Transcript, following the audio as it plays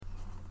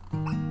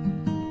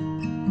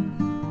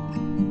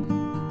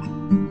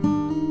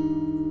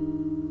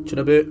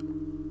Tuna Boot.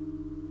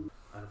 And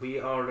we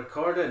are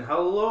recording.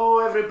 Hello,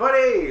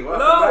 everybody.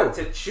 Welcome back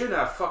to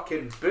Tuna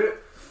fucking Boot.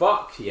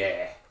 Fuck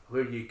yeah.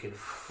 Where you can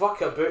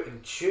fuck about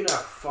and tuna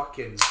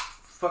fucking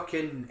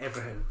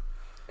everything.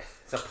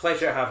 It's a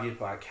pleasure to have you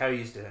back. How are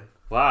you doing?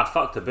 Wow, I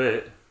fucked a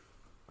boot.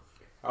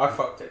 I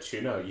fucked a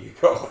tuna, you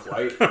got a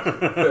flight.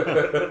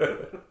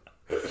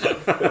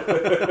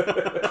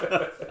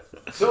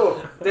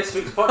 So, this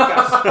week's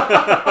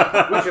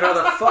podcast. Would you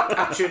rather fuck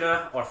a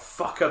tuna or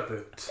fuck a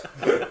boot?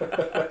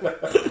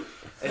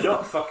 And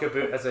not fuck a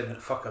boot as in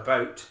fuck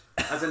about,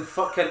 as in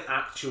fuck an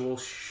actual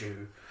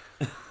shoe.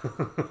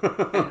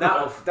 And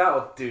that'll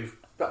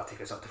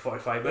take us up to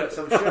 45 minutes,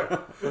 I'm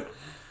sure.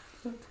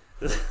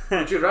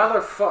 Would you rather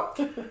fuck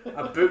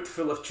a boot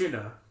full of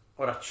tuna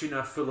or a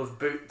tuna full of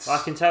boots? Well,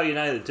 I can tell you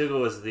now that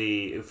Dougal is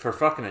for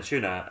fucking a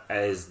tuna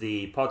is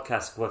the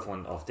podcast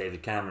equivalent of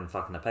David Cameron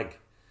fucking a pig.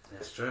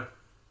 That's true.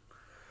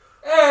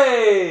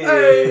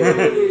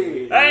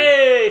 Hey!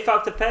 Hey,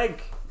 fucked a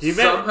pig. Do you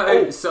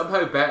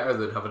somehow better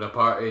than having a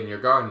party in your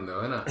garden,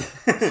 though, isn't it?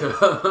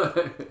 So,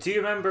 do you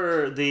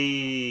remember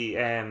the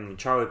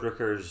Charlie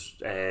Brooker's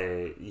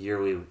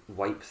yearly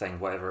wipe thing,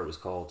 whatever it was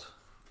called?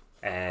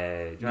 Do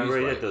you remember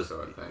he did those?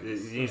 Sort of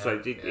things. He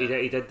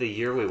did the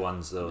yearly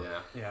ones though.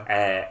 Yeah.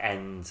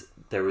 And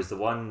there was the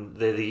one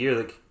the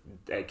year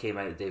that came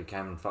out. David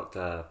Cameron fucked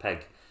a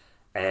pig.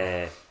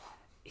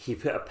 He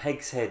put a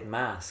pig's head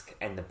mask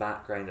in the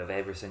background of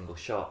every single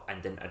shot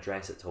and didn't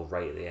address it till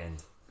right at the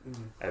end.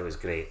 It was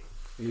great.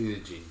 He's a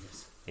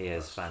genius. He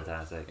is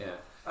fantastic. Yeah.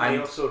 I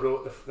also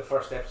wrote the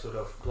first episode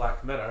of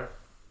Black Mirror,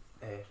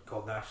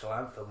 called National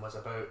Anthem, was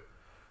about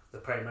the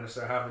Prime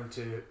Minister having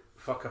to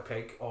fuck a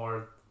pig,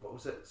 or what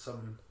was it?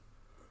 Some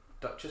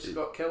Duchess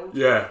got killed.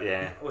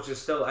 Yeah. Which is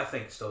still, I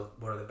think, still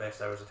one of the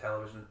best hours of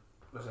television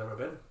there's ever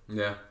been.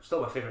 Yeah.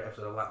 Still my favourite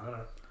episode of Black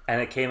Mirror. And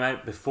it came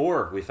out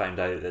before we found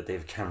out that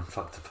David Cameron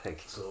fucked a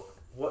pig. So,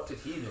 what did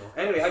he know?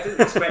 Anyway, I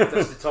didn't expect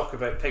us to talk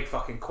about pig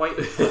fucking quite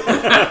at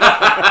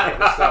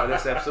the start of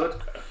this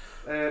episode.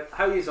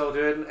 How are you all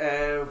doing?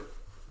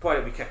 Why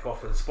don't we kick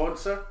off with a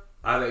sponsor?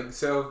 I think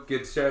so.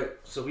 Good shout.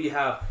 So we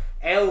have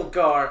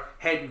Elgar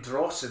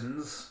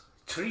Hendrossens,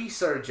 tree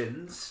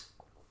surgeons,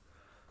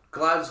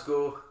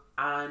 Glasgow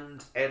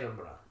and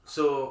Edinburgh.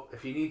 So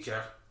if you need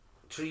your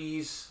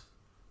trees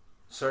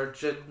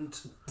surgeoned,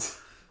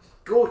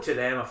 go to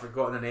them. I've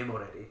forgotten the name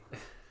already.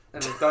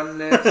 And we've done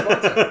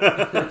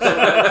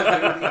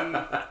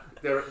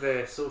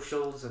the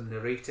socials and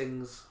the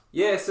ratings.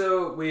 Yeah,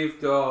 so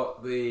we've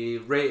got the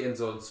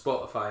ratings on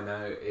Spotify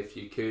now. If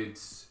you could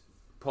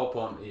pop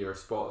onto your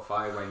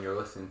Spotify when you're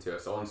listening to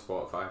us on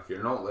Spotify. If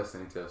you're not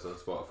listening to us on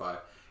Spotify,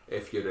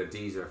 if you're a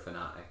Deezer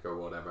fanatic or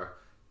whatever,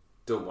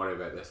 don't worry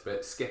about this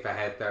bit. Skip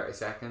ahead 30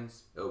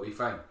 seconds. It'll be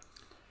fine.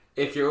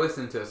 If you're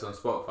listening to us on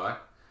Spotify,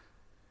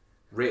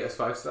 rate us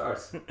 5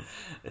 stars.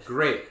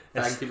 Great.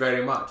 Thank you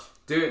very much.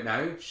 Do it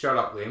now. Shut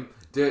up, Liam.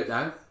 Do it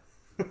now.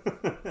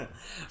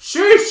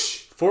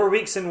 Shush! 4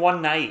 weeks in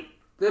one night.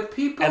 The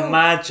people...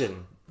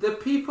 Imagine. The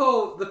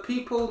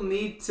people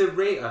need to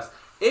rate us.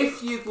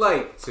 If you'd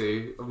like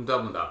to... I'm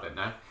done with that bit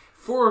now.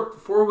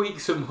 4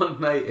 weeks in one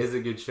night is a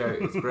good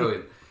shout. It's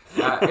brilliant.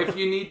 If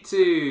you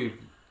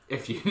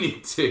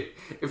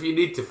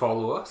need to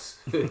follow us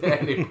at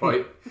any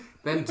point,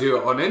 then do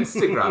it on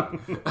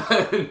Instagram.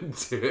 And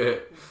do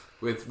it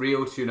with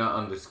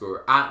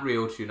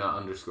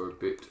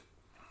 @realtuna_boot.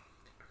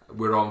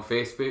 We're on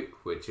Facebook,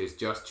 which is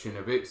just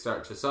Tuna Boot.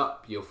 Search us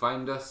up, you'll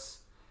find us.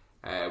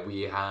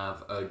 We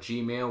have a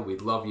Gmail.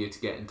 We'd love you to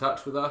get in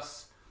touch with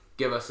us.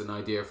 Give us an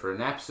idea for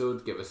an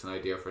episode. Give us an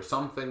idea for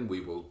something. We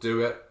will do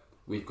it.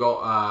 We've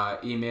got an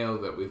email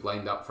that we've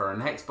lined up for our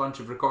next bunch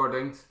of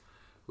recordings,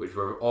 which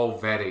we're all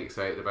very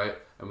excited about,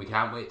 and we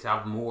can't wait to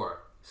have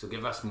more. So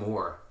give us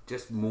more.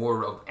 Just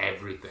more of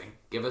everything.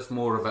 Give us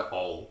more of it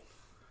all.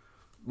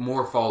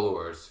 More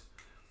followers,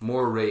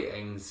 more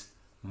ratings,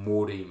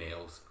 more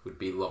emails would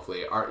be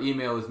lovely. Our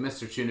email is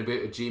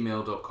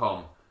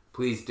mrtunaboot@gmail.com.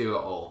 Please do it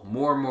all.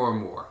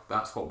 More.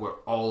 That's what we're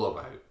all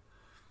about.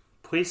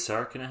 Please,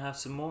 sir, can I have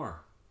some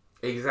more?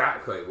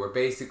 Exactly. We're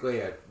basically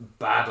a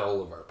bad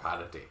Oliver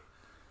parody.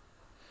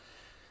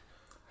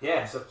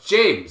 Yeah, so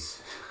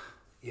James.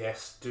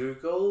 yes,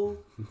 Dougal.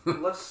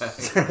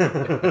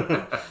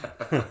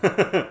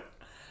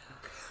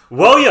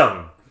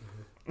 William.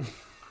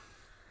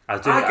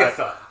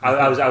 Agatha.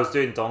 I was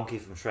doing Donkey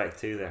from Shrek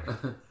 2 there.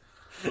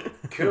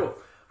 Cool.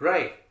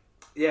 Right.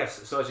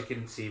 Yes, so as you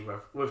can see,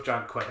 we've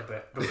drank quite a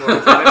bit before we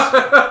do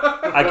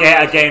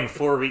this. Again,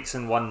 4 weeks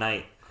in one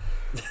night.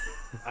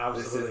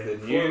 Absolutely. This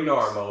is the new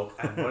normal.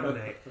 And one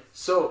night.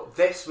 So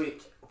this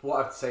week,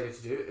 what I've decided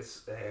to do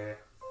is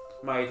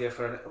my idea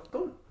for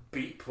don't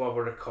beep while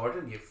we're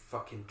recording, you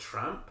fucking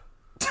tramp.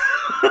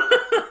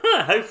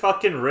 How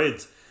fucking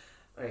rude.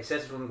 Right, it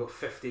says we've only got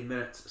 15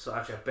 minutes, so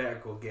actually I better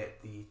go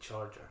get the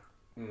charger.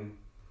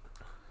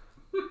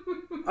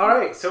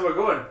 Alright, so we're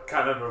going.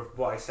 Can't remember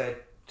what I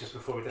said just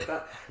before we did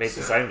that. Made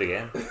the sound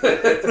again.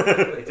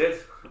 It did.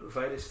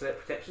 Virus threat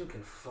protection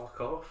can fuck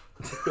off.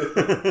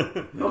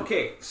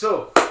 Okay,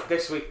 so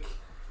this week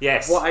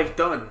Yes. What I've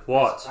done.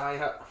 What?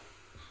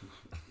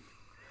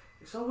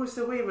 It's always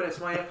the way when it's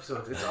my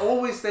episode. It's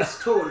always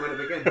this tone when it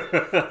begins.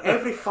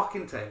 Every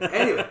fucking time.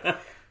 Anyway,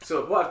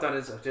 so what I've done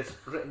is I've just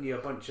written you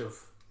a bunch of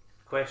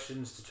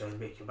questions to try and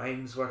make your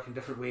minds work in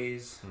different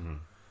ways. Mm-hmm.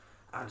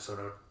 And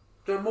so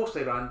they're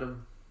mostly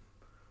random.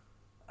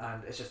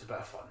 And it's just a bit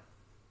of fun.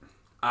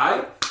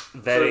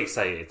 Very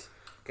excited.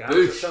 Can I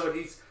answer some of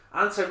these?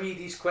 Answer me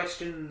these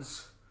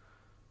questions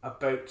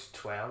about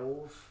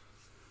 12.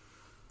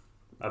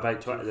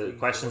 About 12. The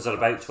questions are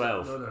about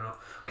 12. No, they're not.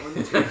 1,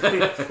 2,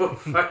 3, 4,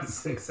 5,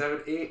 6,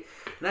 7, 8,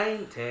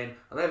 9, 10,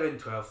 11,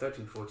 12,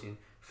 13, 14,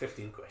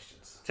 15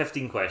 questions.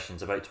 15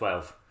 questions about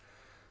 12.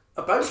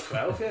 About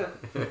 12, yeah.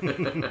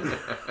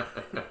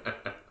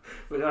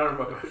 With arm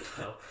about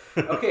 12.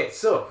 Okay,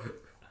 so,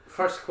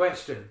 first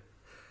question.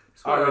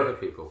 It's what other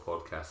people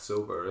podcast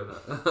sober, isn't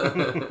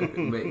it?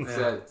 Makes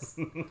sense.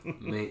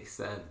 Makes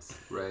sense.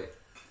 Right.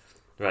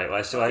 Right,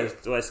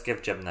 let's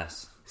give Jim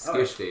this.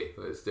 Squishy.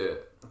 Let's do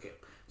it. Okay.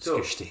 So,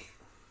 Squishy.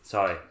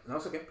 Sorry. No,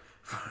 it's okay.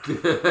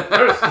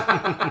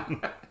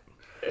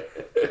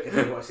 If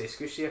you want to say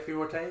squishy a few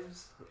more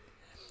times.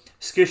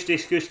 Squishy,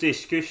 squishy,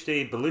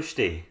 squishy,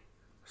 belushty.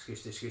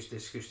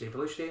 Squishy,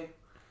 belushty.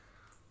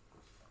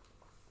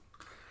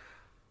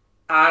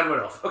 And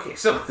we're off. Okay,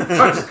 so the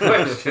first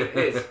question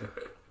is...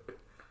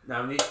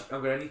 Now, I'm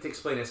going to need to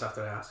explain this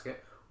after I ask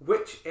it.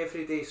 Which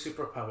everyday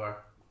superpower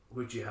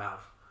would you have?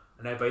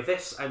 And now by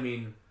this, I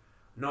mean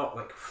not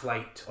like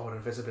flight or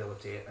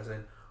invisibility, as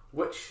in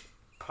which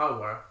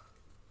power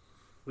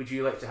would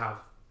you like to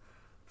have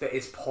that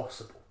is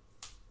possible?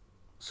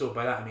 So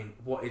by that I mean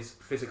what is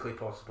physically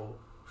possible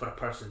for a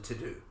person to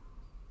do.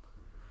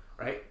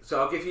 Right?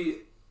 So I'll give you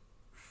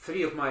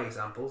 3 of my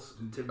examples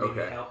to maybe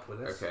help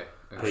with this. Okay.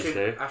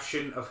 I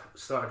shouldn't have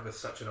started with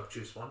such an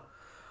obtuse one.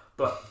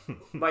 But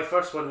my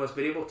first one was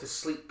being able to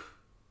sleep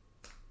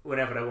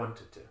whenever I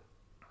wanted to.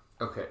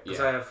 Okay, Because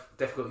I have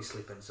difficulty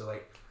sleeping. So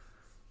like,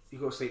 you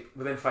go to sleep,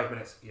 within 5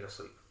 minutes, you're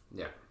asleep.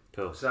 Yeah.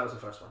 Cool. So that was the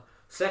first one.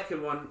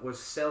 Second one was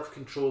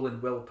self-control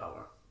and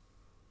willpower.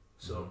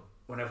 So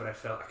whenever I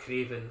felt a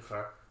craving for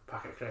a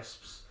packet of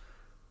crisps,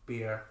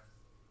 beer,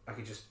 I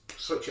could just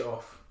switch it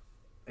off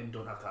and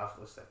don't have to have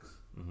those things.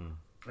 Mm-hmm.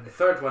 And the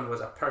third one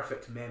was a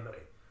perfect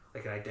memory,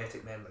 like an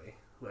eidetic memory,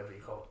 whatever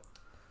you call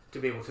it, to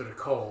be able to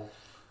recall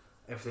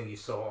everything you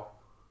saw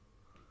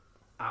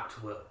at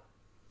will.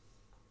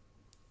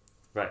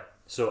 Right,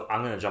 so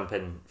I'm going to jump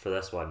in for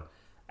this one.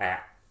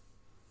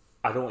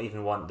 I don't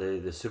even want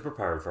the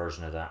superpowered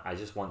version of that. I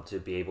just want to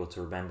be able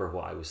to remember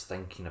what I was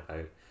thinking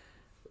about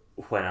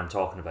when I'm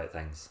talking about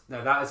things.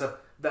 Now that is a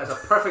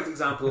perfect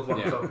example of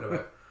what I'm talking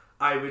about.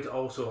 I would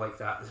also like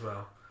that as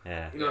well.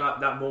 Yeah. You know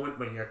that moment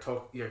when you're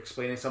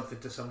explaining something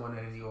to someone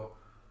and you go,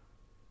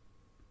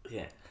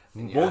 Yeah.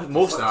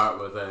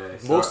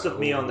 Most of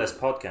me on this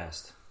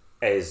podcast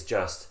is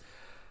just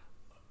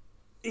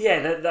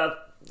yeah.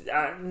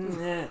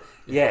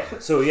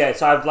 So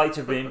I'd like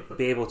to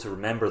be able to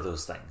remember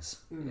those things.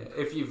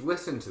 If you've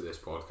listened to this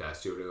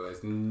podcast, you'll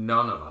realise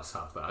none of us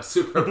have that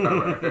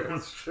superpower.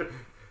 That's true.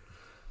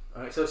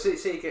 Alright, so say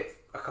you get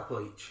a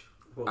couple each.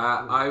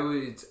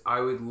 I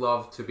would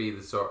love to be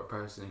the sort of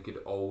person who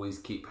could always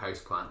keep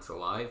houseplants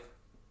alive.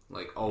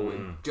 Like always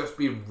just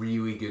be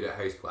really good at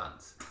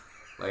houseplants.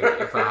 Like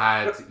if I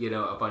had,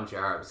 a bunch of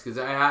herbs, because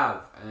I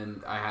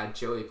had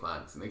chili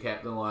plants and they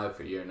kept them alive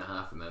for a year and a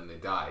half and then they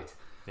died.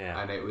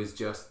 Yeah. And it was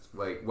just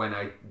like when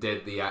I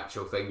did the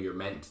actual thing you're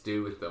meant to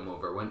do with them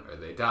over winter,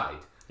 they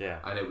died. Yeah.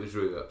 And it was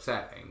really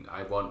upsetting.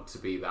 I want to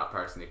be that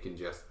person who can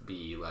just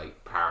be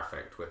like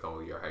perfect with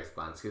all your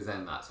houseplants, because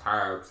then that's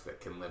herbs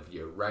that can live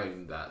year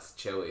round, that's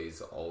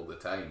chilies all the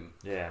time.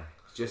 Yeah.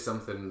 It's just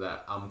something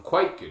that I'm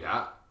quite good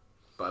at,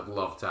 but I'd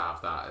love to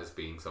have that as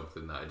being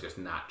something that I just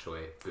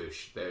naturally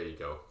bush. There you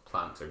go.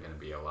 Plants are going to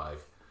be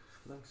alive.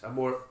 Nice. A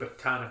more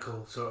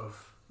botanical sort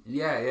of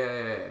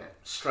Yeah.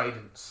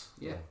 stridence.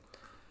 Yeah.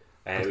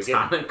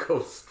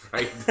 Botanical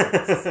stridence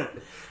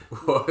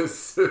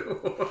was...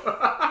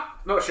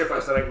 Not sure if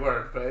that's the right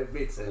word, but it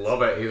made sense.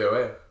 Love it either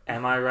way.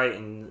 Am I right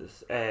in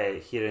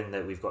hearing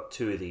that we've got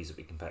 2 of these that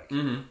we can pick?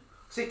 Mm-hmm.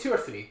 Say 2 or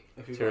 3.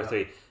 If you 2 or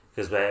 3.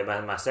 Because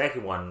my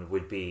second one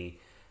would be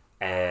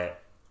when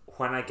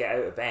I get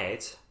out of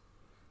bed,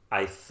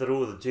 I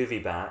throw the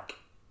duvet back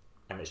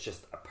and it's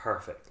just a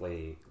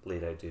perfectly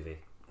laid out duvet.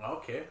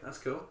 Okay, that's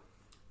cool.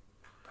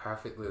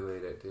 Perfectly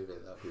laid out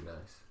duvet, that'd be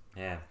nice.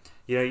 Yeah.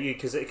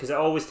 Because it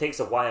always takes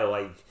a while,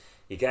 like,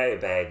 you get out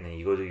of bed and then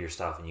you go do your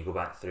stuff and you go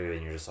back through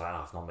and you're just like,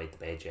 I've not made the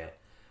bed yet.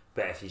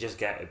 But if you just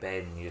get out of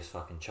bed and you just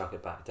fucking chuck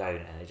it back down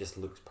and it just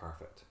looks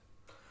perfect.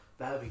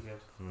 That would be good.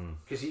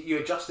 Because you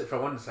adjust it for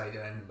one side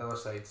and then the other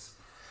side's...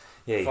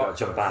 Yeah, you got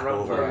to jump back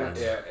over.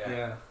 Yeah, and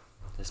yeah.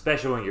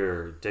 Especially when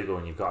you're Diggle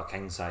and you've got a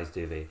king size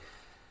duvet.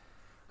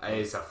 It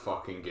is a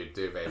fucking good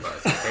duvet, but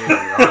it's a pain in the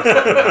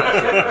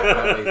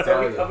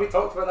arse. Have we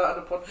talked about that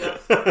on the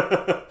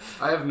podcast?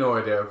 I have no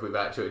idea if we've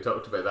actually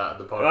talked about that on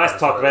the podcast. Well, let's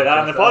talk about that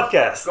on the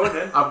podcast. Go on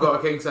then. I've got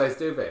a king size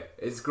duvet.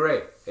 It's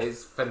great.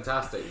 It's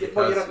fantastic.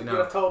 Because,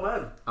 You're a tall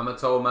man. I'm a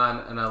tall man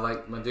and I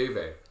like my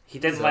duvet. He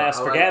didn't So let us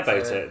I forget like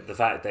about to- it. The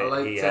fact I that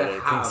like he to had a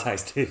have- king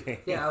size TV.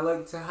 Yeah, I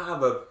like to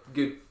have a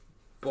good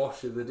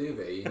bosh of the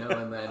duvet, you know,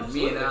 and then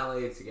me and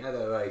Ali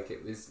together, like,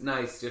 it was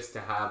nice just to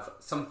have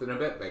something a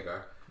bit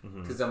bigger,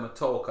 because I'm a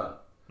tall cunt.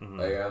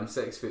 Like, I'm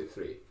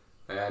 6'3".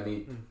 Like, I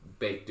need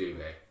big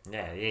duvet.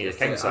 Yeah, you need a Just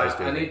king to- size I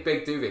TV. need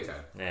big duvet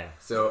time. Yeah.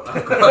 So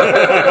I've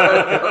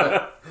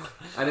got,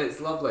 and it's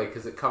lovely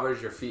because it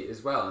covers your feet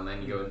as well, and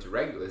then you go into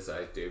regular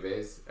sized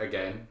duvets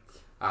again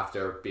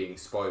after being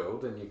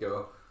spoiled, and you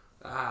go,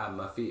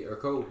 my feet are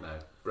cold now.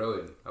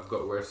 Brilliant. I've got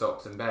to wear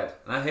socks in bed,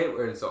 and I hate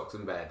wearing socks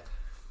in bed.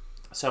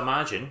 So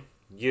imagine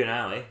you and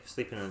Ali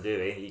sleeping in the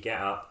duvet. You get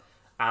up,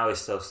 Ali's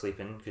still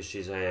sleeping because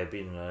she's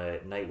been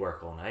night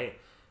work all night,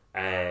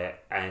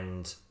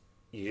 and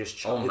you just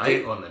chuck All the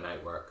night on the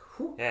night work.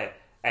 Whew. yeah,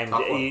 and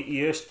Tough one.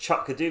 you just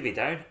chuck the duvet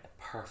down.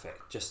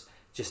 Perfect.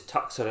 Just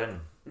tucks her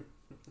in.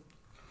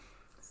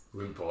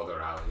 Wouldn't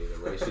bother Ali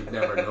either way. She'd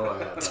never know I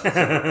had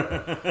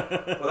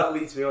that. Well, that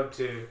leads me on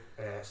to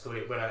a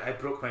story where I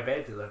broke my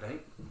bed the other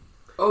night.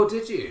 Oh,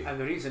 did you? And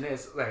the reason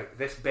is, like,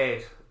 this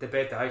bed, the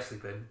bed that I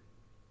sleep in,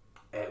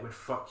 it would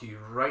fuck you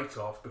right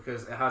off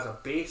because it has a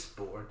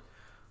baseboard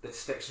that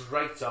sticks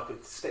right up.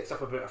 It sticks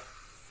up about 1.5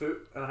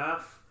 foot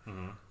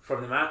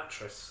from the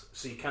mattress,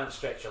 so you can't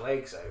stretch your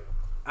legs out.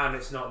 And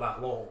it's not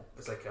that long.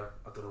 It's like I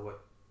don't know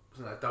what,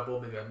 isn't it a double,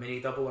 maybe a mini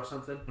double or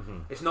something.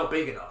 It's not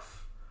big enough.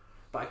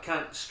 But I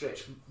can't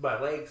stretch my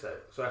legs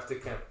out, so I have to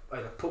kind of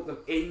either poke them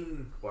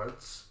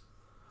inwards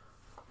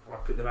or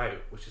put them out,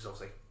 which is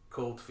obviously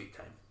cold feet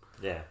time.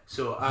 Yeah.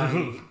 So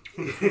I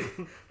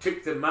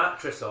took the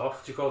mattress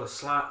off, took all the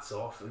slats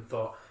off, and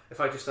thought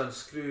if I just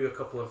unscrew a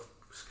couple of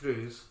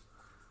screws,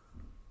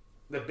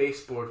 the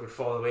baseboard would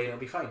fall away and it'll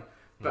be fine.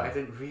 But I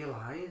didn't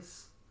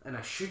realise, and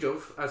I should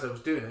have, as I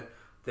was doing it,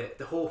 that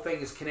the whole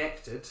thing is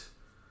connected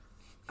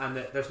and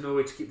that there's no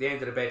way to keep the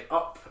end of the bed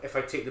up if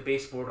I take the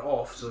baseboard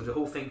off, so the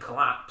whole thing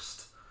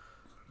collapsed.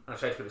 And I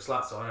tried to put the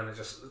slats on and it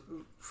just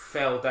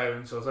fell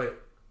down, so I was like,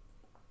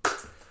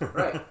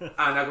 right.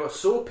 And I got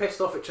so pissed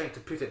off at trying to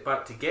put it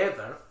back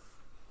together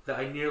that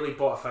I nearly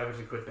bought a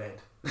 £500 bed.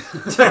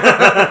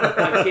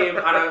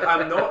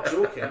 I'm not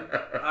joking.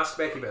 Ask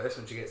Becky about this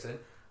when she gets in.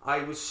 I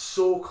was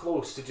so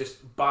close to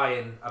just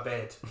buying a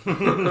bed. I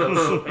was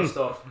so pissed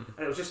off.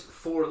 And it was just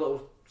 4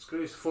 little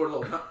screws, 4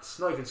 little nuts,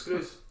 not even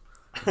screws.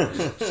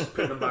 Just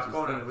putting them back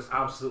on and it was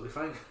absolutely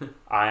fine.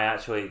 I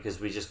actually, because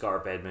we just got our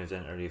bed moved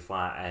into a new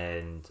flat,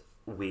 and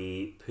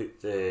we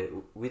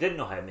didn't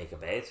know how to make a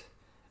bed,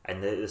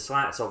 and the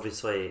slats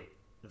obviously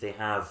they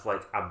have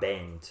like a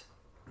bend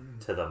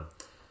to them,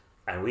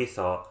 and we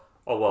thought,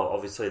 oh well,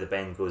 obviously the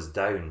bend goes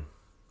down.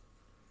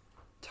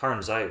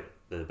 Turns out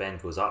that the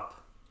bend goes up.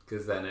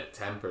 Because then it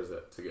tempers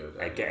it to go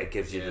down. It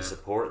gives you the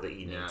support that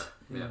you need.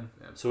 Yeah.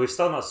 So we've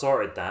still not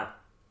sorted that,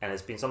 and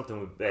it's been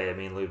something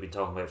me and Lou have been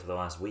talking about for the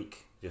last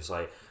week. Just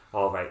like,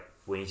 all right,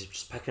 we need to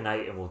just pick a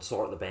night and we'll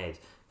sort the bed,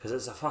 because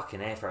it's a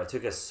fucking effort. It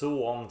took us so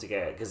long to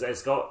get it, because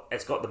it's got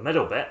the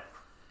middle bit,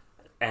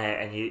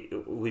 and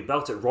we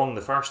built it wrong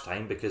the first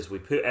time because we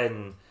put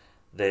in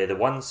the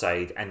one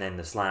side and then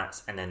the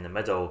slats and then the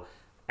middle.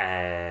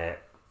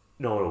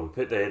 No, we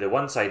put the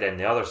one side in,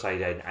 the other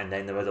side in, and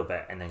then the middle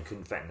bit, and then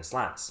couldn't fit in the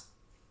slats.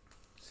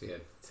 So you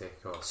had to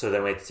take off. So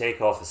then we had to take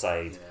off the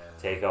side,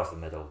 take off the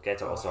middle,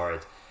 get it all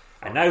sorted.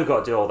 And now we've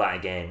got to do all that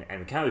again,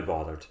 and we can't be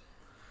bothered.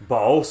 But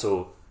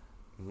also,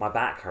 my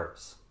back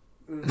hurts.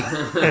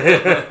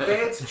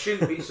 Beds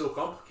shouldn't be so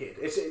complicated.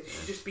 It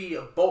should just be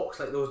a box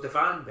like those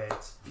divan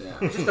beds. Yeah.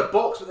 It's just a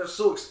box, but they're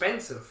so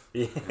expensive.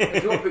 Yeah.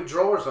 If you want to put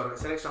drawers on it,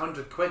 it's an extra £100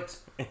 to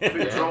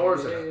put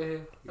drawers in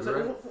it. I was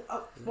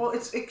like, well,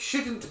 it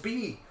shouldn't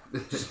be.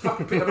 Just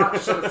fucking put a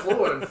mattress on the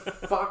floor and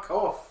fuck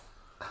off.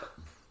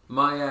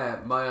 My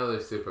other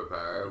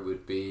superpower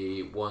would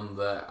be one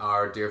that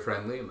our dear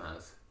friend Liam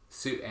has.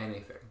 Suit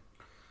anything.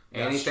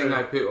 That's Anything true.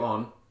 I put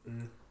on,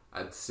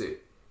 I'd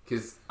suit.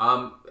 Because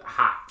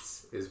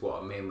hats is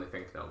what I'm mainly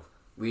thinking of.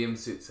 Liam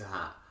suits a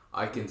hat.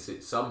 I can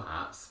suit some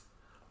hats,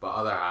 but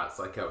other hats,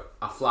 like a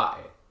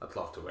flatty, I'd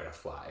love to wear a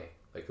flatty,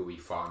 like a wee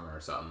farmer or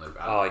something like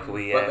that. Oh, like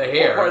we. But the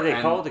hair what are they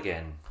and called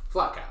again?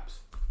 Flat caps.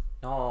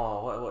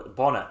 Oh, what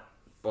bonnet?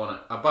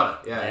 A bonnet,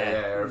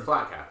 Yeah. or a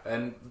flat cap.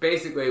 And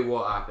basically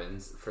what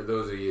happens, for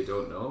those of you who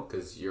don't know,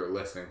 because you're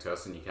listening to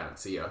us and you can't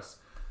see us,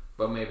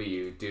 but maybe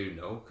you do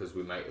know, because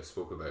we might have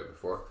spoke about it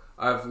before,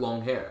 I have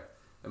long hair.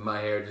 And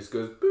my hair just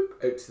goes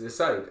boop out to the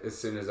side as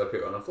soon as I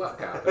put on a flat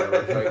cap. And I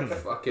look like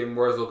fucking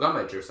Wurzel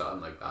Gummidge or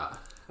something like that.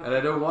 And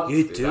I don't want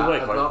You to do that.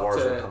 look I'd like love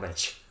Wurzel to-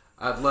 Gummidge.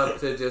 I'd love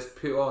to just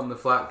put on the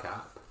flat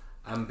cap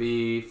and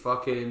be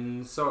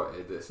fucking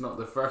sorted. It's not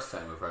the first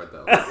time I've heard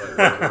that. I look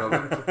like Wurzel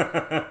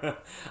Gummidge.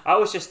 I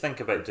always just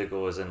think about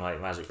Dougal as in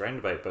like Magic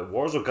Roundabout, but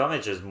Wurzel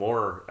Gummidge is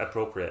more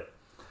appropriate.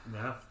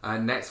 Yeah.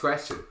 And next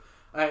question.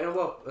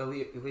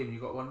 Liam, you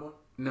got one more?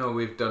 No,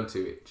 we've done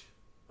 2 each.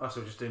 Oh,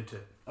 so we're just doing 2.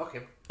 Okay.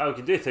 Oh, we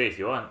can do 3 if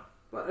you want.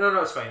 Well,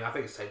 no, it's fine. I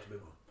think it's time to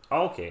move on.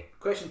 Oh, okay.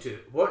 Question 2.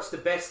 What's the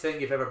best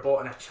thing you've ever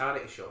bought in a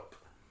charity shop?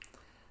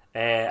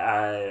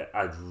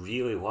 I'd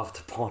really love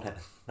the bonnet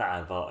that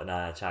I bought in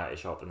a charity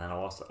shop and then I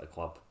lost it at a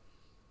club.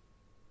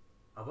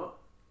 A what?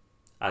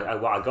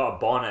 I got a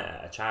bonnet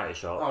at a charity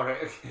shop, Oh, right,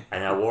 okay.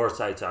 and I wore it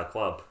out to a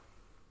club,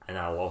 and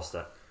I lost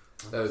it.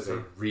 That was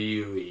a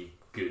really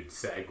good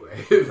segue.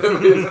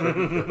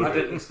 I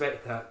didn't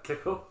expect that.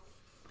 Tickle.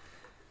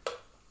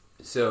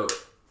 So,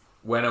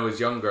 when I was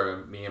younger,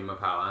 me and my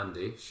pal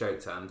Andy,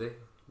 shout to Andy,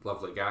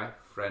 lovely guy,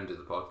 friend of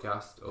the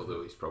podcast,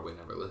 although he's probably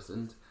never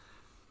listened.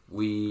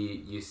 We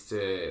used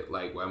to,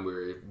 like, when we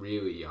were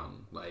really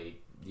young,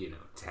 like,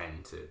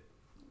 10 to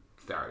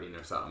 13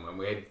 or something, when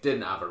we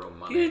didn't have our own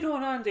money. You know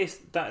Andy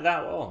that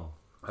long?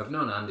 I've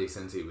known Andy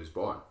since he was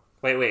born.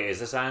 Wait, is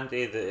this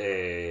Andy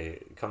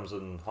that comes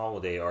on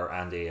holiday, or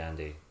Andy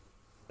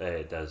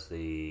does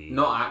the...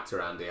 Not actor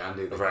Andy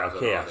that right,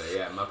 comes okay. on holiday.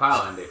 Yeah, my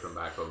pal Andy from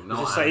back home.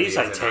 Not Andy he's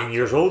like as an 10 actor.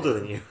 years older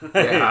than you.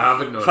 Yeah, I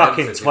haven't known him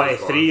Fucking since he was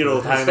born.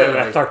 23-year-old hanging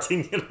out with a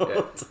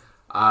 13-year-old.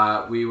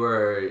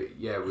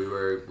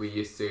 We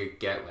used to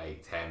get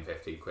like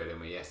 10-15 quid,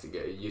 and we used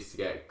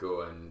to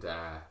go and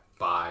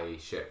buy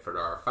shit for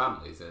our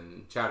families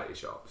in charity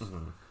shops.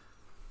 Mm-hmm.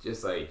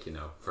 Just like,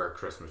 for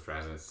Christmas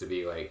presents, to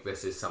be like,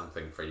 this is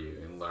something for you,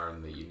 and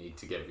learn that you need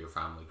to give your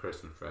family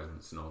Christmas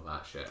presents and all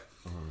that shit.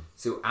 Mm-hmm.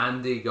 So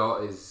Andy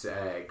got his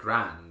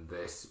gran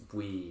this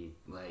wee,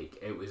 like,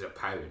 it was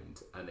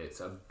 £1, and it's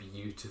a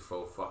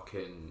beautiful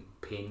fucking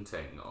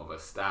painting of a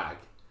stag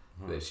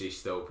that she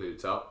still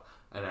puts up,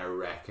 and I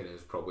reckon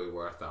it's probably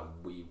worth a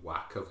wee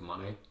whack of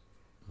money.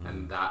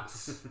 And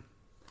that's it.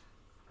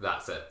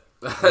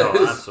 No,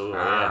 absolutely,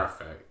 yeah.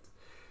 Perfect.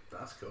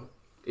 That's cool.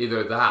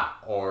 Either that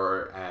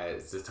or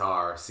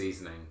Zatar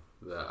seasoning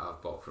that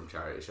I've bought from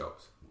charity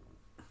shops,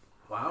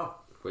 Wow.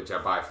 which I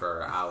buy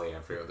for Ali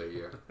every other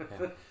year.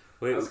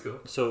 Wait, That's cool.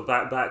 So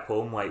back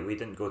home, like, we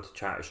didn't go to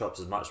charity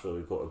shops as much, but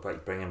we go to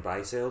like bring and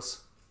buy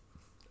sales.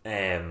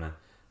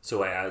 So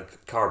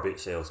like car boot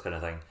sales kind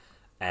of thing,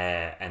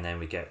 and then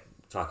we get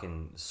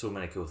fucking so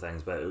many cool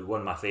things. But one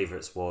of my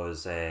favourites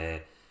was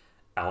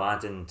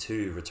Aladdin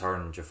 2: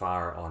 Return of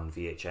Jafar on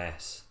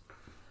VHS,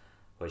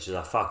 which is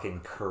a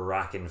fucking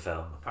cracking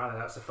film. Apparently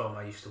that's a film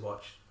I used to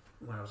watch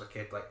when I was a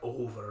kid, like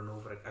over and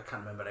over. I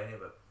can't remember any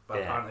of it, but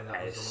Yeah, apparently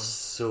that was it's the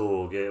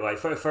so good. Like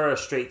for a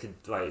straight to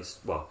I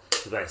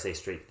say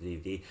straight to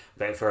DVD,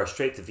 but for a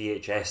straight to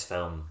VHS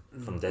film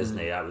from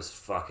Disney, that was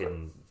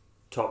fucking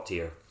top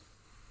tier.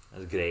 That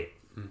was great.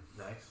 one.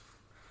 Nice.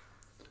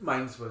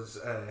 Mine's was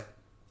a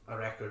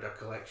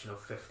collection of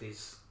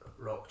 50s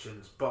rock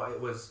tunes,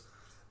 but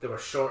there were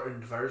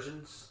shortened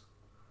versions.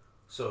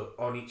 So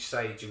on each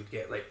side you would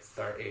get like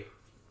 30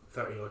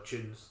 odd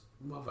tunes.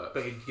 Love it.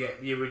 But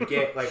you would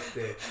get like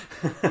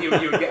you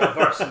would get a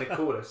verse in the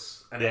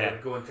chorus, and then Yeah. it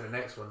would go into the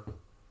next one.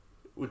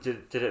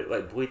 Did it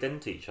like bleed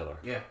into each other?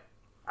 Yeah.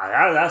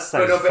 That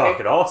sounds But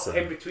fucking awesome.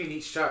 In between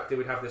each track, they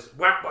would have this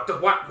whack,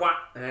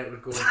 and then it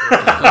would go into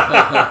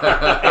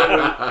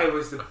it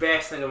was the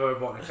best thing I've ever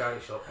bought in a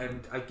charity shop,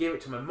 and I gave it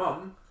to my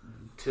mum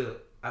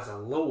as a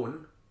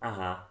loan,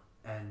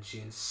 and she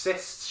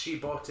insists she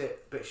bought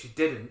it, but she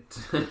didn't.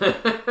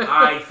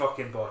 I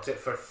fucking bought it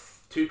for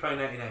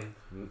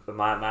 £2.99.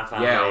 My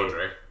family, Yeah,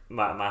 Audrey.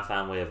 my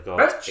family have got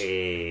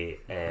Bitch.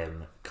 a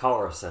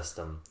colour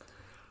system,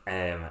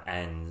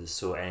 and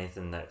so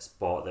anything that's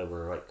bought that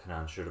we're like kind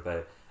of unsure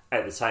about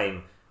at the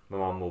time, my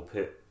mum will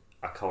put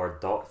a coloured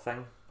dot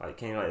thing, like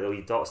kind of like the wee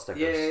dot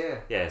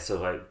stickers. Yeah.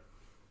 So like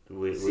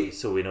we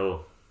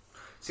know.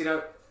 See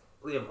now,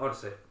 Liam,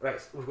 honestly, right,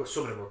 we've got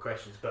so many more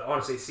questions, but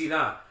honestly, see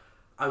that,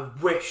 I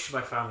wish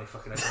my family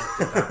fucking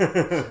adopted that.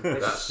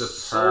 It's That's the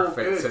so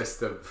perfect good.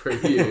 system for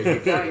You you.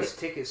 guys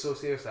take it so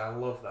seriously. I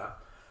love that.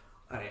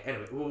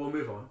 Anyway, we'll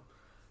move on.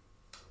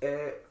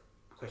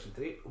 Question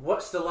 3.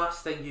 What's the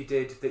last thing you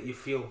did that you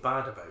feel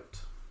bad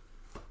about?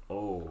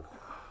 Oh.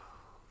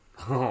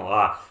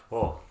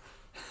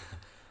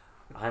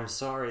 I'm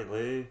sorry,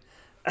 Lou.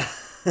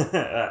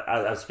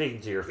 I'm speaking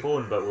to your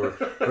phone, but we're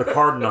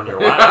recording on your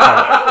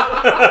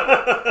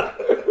laptop.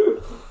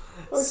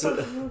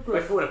 My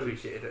phone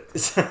appreciated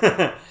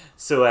it.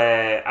 So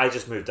I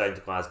just moved down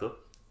to Glasgow,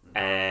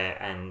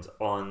 and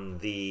on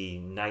the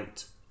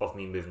night of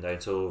me moving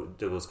down, so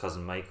Dougal's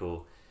cousin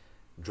Michael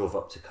drove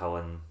up to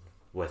Cullen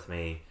with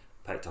me,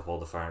 picked up all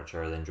the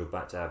furniture, then drove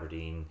back to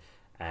Aberdeen,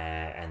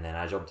 and then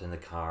I jumped in the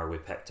car. We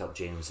picked up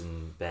James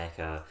and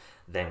Becca,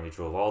 then we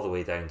drove all the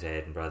way down to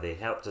Edinburgh. They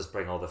helped us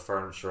bring all the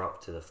furniture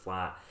up to the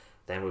flat,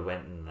 then we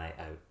went on the night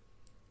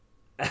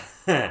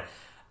out.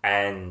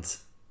 And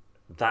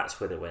that's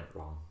where it went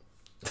wrong.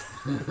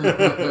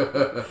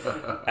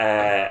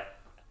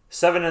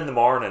 7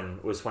 a.m.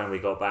 was when we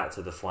got back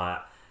to the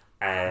flat.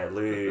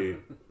 Lou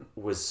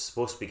was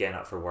supposed to be getting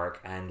up for work,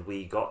 and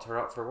we got her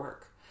up for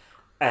work,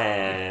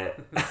 and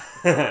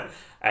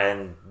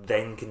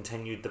then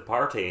continued the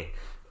party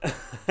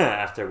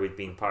after we'd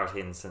been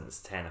partying since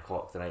 10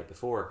 o'clock the night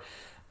before.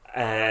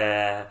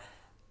 And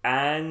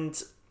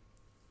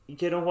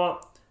you know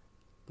what?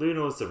 Lou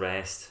knows the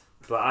rest.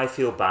 But I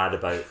feel bad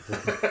about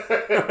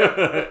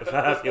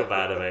I feel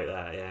bad about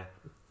that, yeah.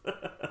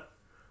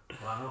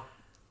 Wow.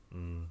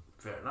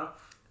 Fair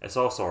enough. It's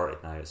all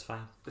sorted now, it's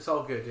fine. It's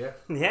all good, yeah?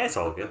 Yeah, it's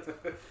all good.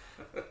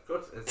 Of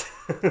course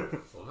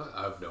Well,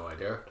 I have no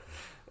idea.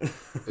 Is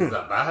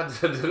that bad?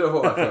 I don't know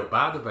what I felt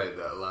bad about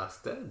that I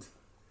last did.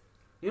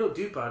 You don't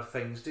do bad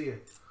things, do you?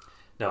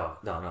 No.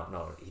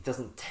 He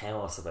doesn't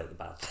tell us about the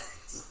bad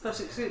things. No,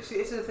 see,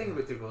 it's the thing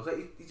about Dougal.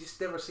 Like, he just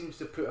never seems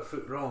to put a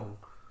foot wrong.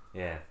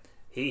 Yeah.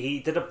 He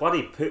did a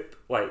bloody poop,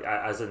 like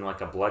as in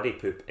like a bloody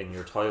poop in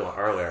your toilet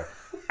earlier,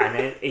 and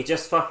then he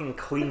just fucking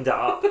cleaned it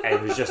up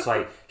and was just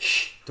like,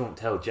 shh, don't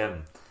tell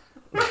Jim.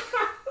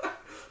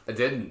 I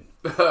didn't.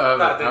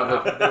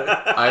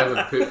 I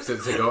haven't pooped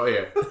since I got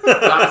here.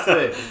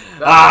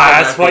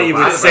 That's what you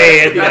would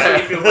say. That's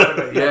what you feel bad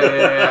about.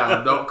 Yeah.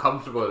 I'm not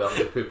comfortable enough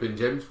to poop in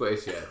Jim's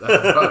place yet.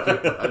 That's what I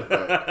feel bad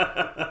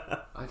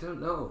about. I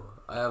don't know.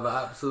 I have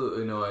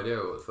absolutely no idea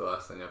what's the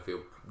last thing I feel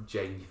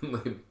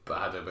genuinely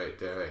bad about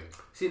doing.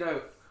 See,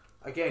 now,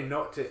 again,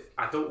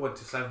 I don't want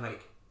to sound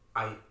like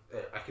I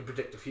can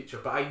predict the future,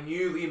 but I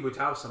knew Liam would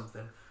have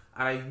something,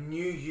 and I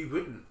knew you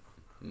wouldn't.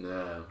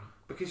 No.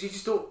 Because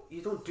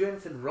you don't do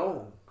anything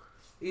wrong.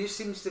 He just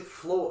seems to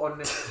float on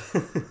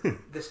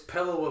this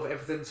pillow of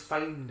everything's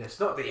fineness.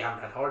 Not that you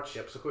haven't had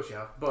hardships, of course you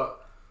have,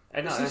 but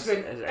it seems to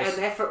be an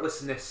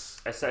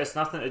effortlessness. It's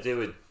nothing to do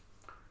with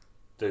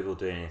Dougal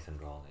doing anything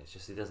wrong. It's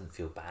just he doesn't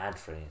feel bad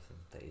for anything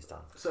that he's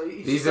done. So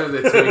these are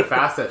the two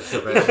facets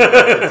of it. It's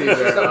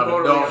either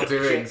I'm not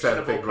doing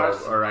something wrong,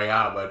 or I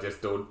am. I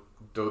just don't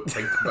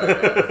think about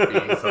it as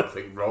being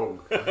something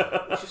wrong.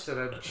 He's just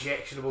an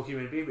objectionable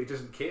human being, but he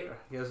doesn't care.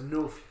 He has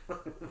no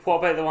feeling. What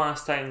about the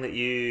last time that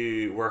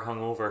you were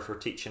hungover for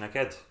teaching a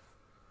kid?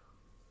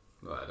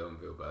 Well, I don't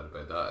feel bad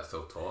about that. I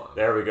still taught him.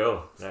 There we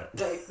go. Yeah.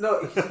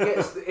 No,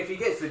 if he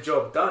gets the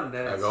job done,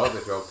 then I got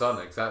the job done,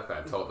 exactly.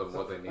 I taught them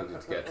what they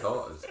needed to get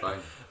taught. It's fine.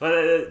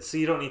 Well, so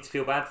you don't need to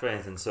feel bad for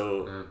anything.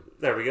 So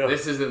there we go.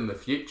 This is in the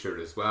future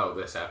as well.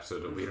 This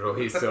episode will be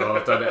released, so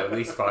I've done it at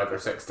least 5 or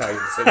 6 times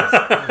since.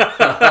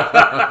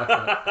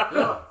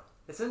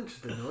 It's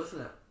interesting though, isn't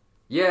it?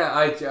 Yeah,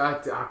 I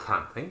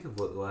can't think of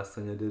what the last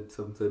thing I did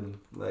something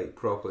like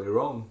properly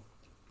wrong,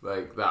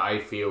 like that I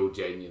feel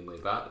genuinely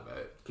bad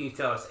about. Can you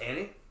tell us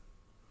any?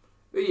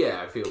 But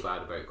yeah, I feel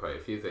bad about quite a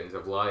few things.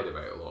 I've lied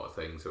about a lot of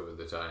things over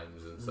the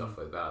times and stuff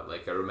like that.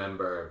 Like I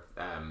remember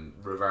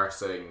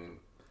reversing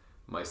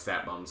my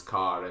stepmom's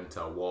car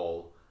into a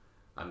wall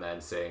and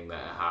then saying that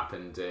it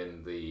happened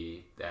in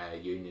the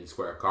Union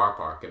Square car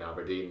park in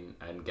Aberdeen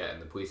and getting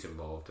the police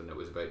involved, and it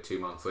was about 2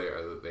 months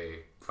later that they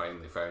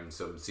finally found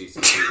some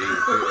CCTV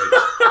footage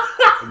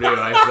and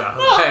realised that I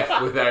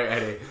left without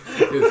any,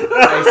 because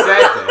I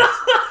said this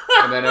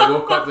and then I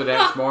woke up the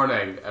next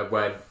morning and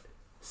went,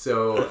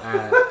 so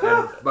and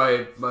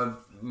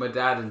my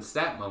dad and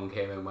stepmom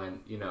came and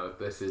went, you know,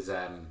 this is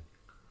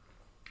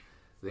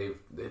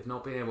they've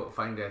not been able to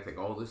find anything.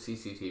 All the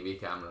CCTV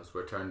cameras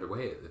were turned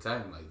away at the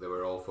time. Like, they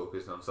were all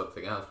focused on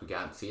something else. We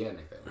can't see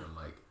anything. And I'm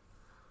like,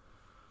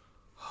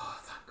 oh,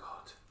 thank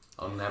God.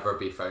 I'll never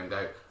be found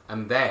out.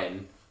 And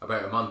then,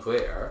 about a month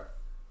later,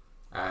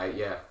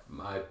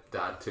 my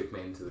dad took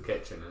me into the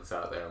kitchen and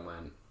sat there and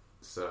went,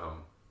 so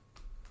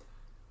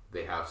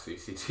they have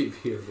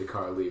CCTV of the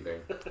car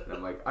leaving. And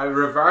I'm like, I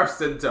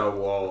reversed into a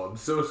wall. I'm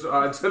so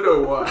sorry. I don't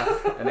know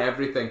what. And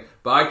everything.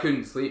 But I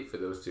couldn't sleep for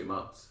those 2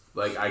 months.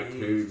 Like, I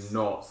could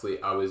not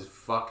sleep. I was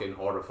fucking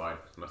horrified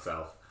with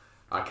myself.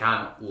 I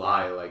can't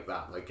lie like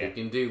that. Like, you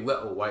can do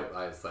little white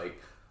lies. Like,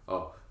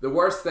 oh, the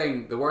worst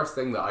thing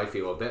that I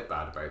feel a bit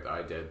bad about that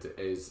I did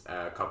is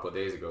a couple of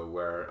days ago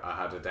where I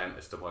had a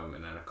dentist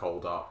appointment and I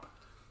called up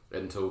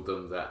and told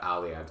them that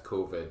Ali had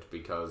COVID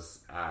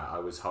because I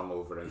was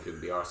hungover and couldn't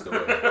be arsed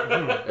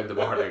away in the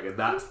morning, and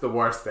that's the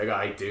worst thing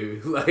I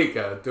do. Like,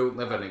 I don't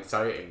live an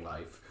exciting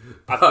life.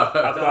 I've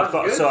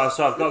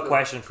got a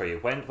question for you.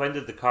 When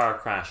did the car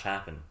crash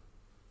happen?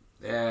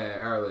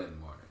 Early in the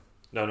morning.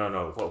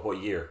 No. What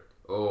year?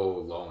 Oh,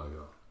 long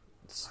ago.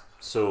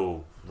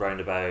 So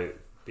roundabout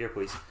beer,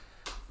 please.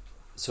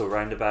 So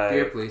roundabout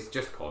beer, please.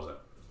 Just pause it.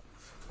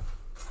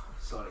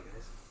 Sorry,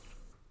 guys.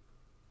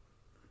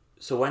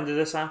 So when did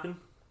this happen?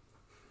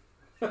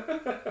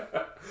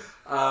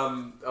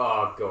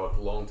 Oh god,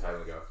 long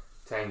time ago.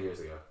 10 years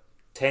ago.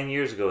 10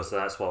 years ago, so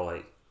that's what,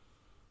 like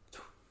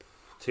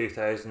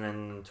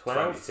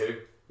 2012?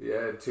 22.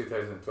 Yeah,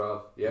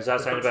 2012. Yeah. Does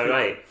that sound about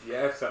right?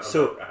 Yeah, so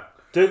like that.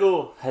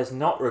 Dougal has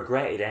not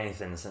regretted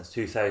anything since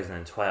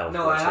 2012.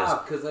 No, I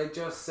have, because I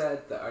just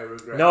said that I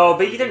regret. No,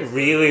 but you didn't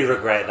really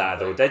regret that,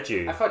 though, did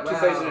you? I've had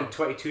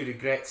 2022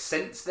 regrets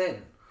since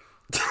then.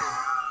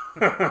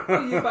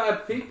 You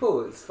bad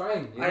people, it's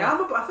fine. I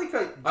am, but I think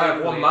I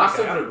have one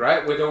massive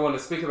regret we don't want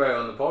to speak about it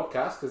on the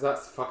podcast because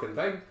that's the fucking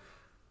thing.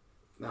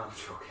 No, I'm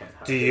joking.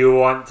 Do you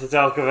want to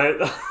talk about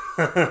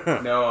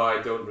that? No,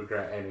 I don't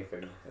regret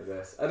anything of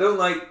this. I don't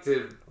like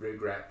to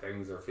regret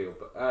things or feel,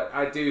 but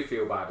I do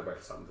feel bad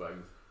about some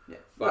things. Yeah,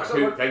 but I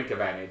couldn't think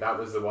of any. That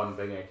was the one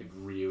thing I could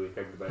really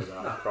think about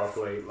that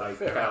properly. Like,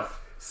 felt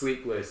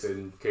sleepless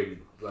and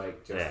couldn't,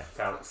 like, just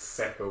felt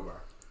sick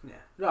over. Yeah,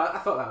 no, I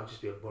thought that would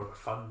just be more of a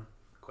fun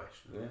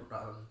question. Yeah.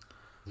 Rather than...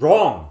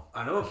 Wrong.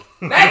 I know.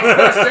 Next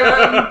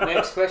question.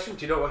 Next question.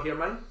 Do you know what hear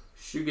mine?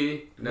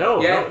 Shugi. No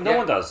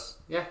one does.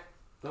 Yeah.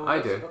 No I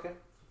does. do. Okay.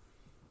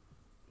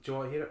 Do you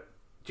want to hear it?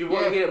 Do you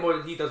want to hear it more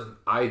than he doesn't?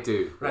 I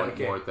do. Right, want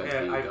okay. more than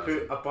he I does.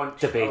 put a bunch.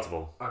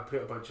 Debatable. I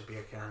put a bunch of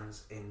beer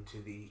cans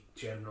into the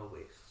general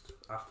waste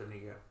after New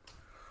Year.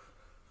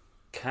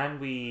 Can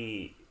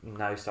we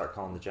now start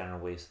calling the general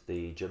waste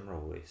the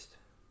general waste?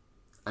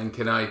 And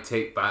can I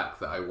take back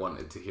that I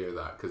wanted to hear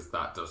that, because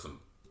that doesn't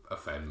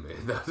offend me.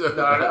 No, it's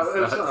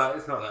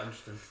not that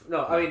interesting.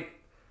 No, I mean,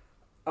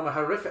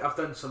 I've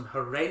done some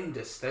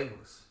horrendous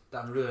things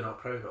that I'm really not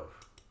proud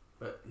of,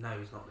 but now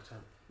is not the time.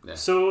 Yeah.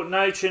 So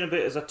now Tuna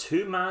Boot is a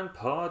 2-man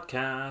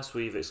podcast.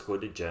 We've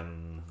excluded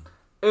Jim.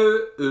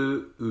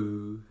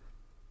 Ooh.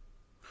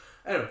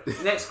 Anyway,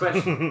 next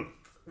question.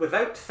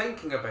 Without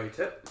thinking about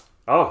it,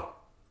 Oh,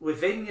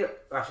 within your...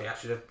 Actually, I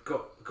should have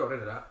got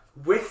rid of that.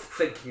 With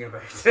thinking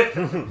about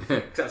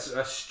it. That's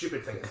a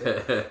stupid thing to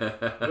say.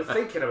 With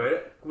thinking about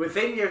it,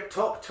 within your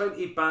top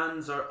 20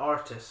 bands or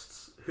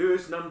artists, who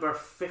is number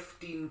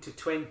 15 to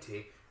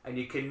 20, and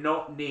you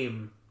cannot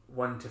name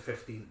 1 to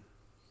 15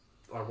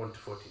 or 1 to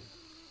 14?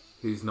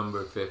 Who's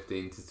number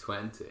 15 to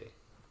 20?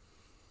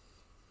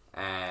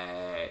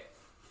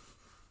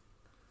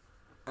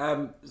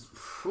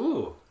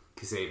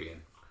 Kasabian.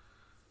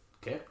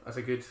 Okay, that's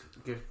a good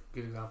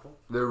example.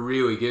 They're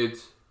really good,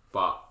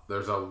 but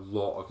there's a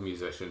lot of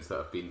musicians that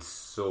have been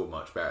so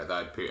much better that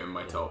I'd put in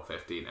my top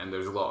 15, and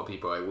there's a lot of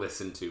people I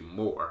listen to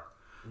more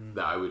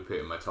that I would put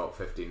in my top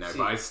 15 now. See,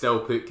 but I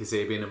still put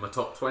Kasabian in my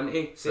top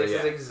 20. So this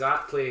is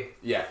exactly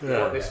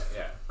what this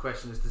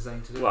question is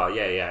designed to do. well,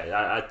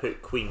 yeah. I'd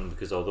put Queen,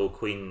 because although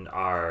Queen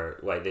are,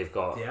 like, they've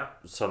got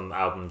some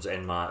albums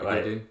in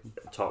my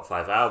top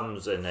 5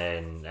 albums, and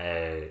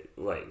then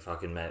like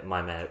fucking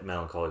My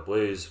Melancholy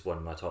Blues, one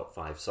of my top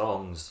 5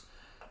 songs.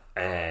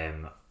 I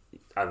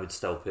would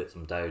still put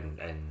them down,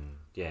 and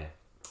yeah.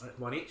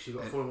 One each, you've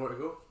got 4 more to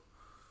go.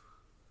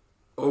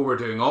 Oh, we're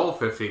doing all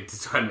 15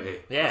 to 20.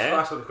 Yeah.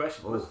 That's what the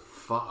question was. Oh,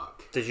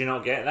 fuck. Did you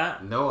not get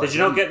that? No, Did you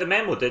not get the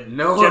memo? Did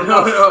No.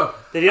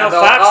 Did you not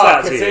fax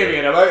that to you?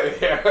 Kasabian, I'm out of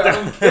here.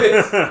 I'm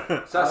good.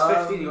 So that's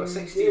 15, you got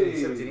 16,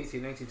 17,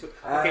 18, 19, 20.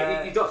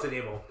 Okay, you don't have to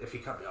name all if you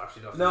can't be arsed.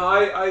 You don't have to name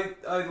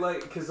all. I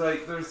like, because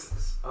like there's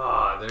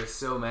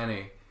so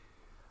many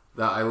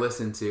that I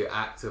listen to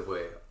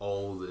actively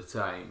all the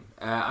time.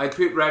 I'd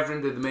put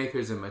Reverend of the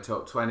Makers in my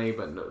top 20,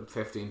 but not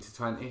 15 to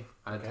 20.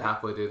 I'd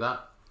happily do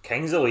that.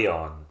 Kings of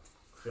Leon.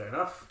 Fair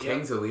enough.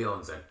 Kings of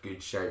Leon's a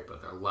good shout,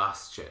 but their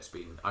last shit's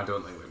been... I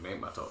don't think they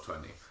make my top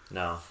 20.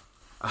 No.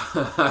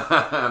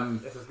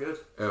 This is good.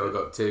 Oh, we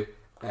got 2.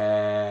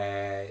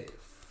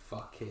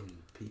 Fucking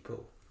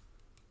people.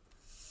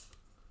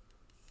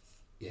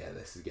 Yeah,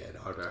 this is getting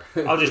harder.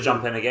 I'll just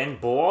jump in again.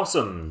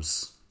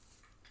 Blossoms.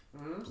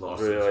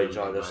 Blossoms Really would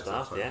enjoy make their my top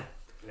stuff, 20. yeah.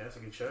 Yeah, that's a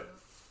good shout.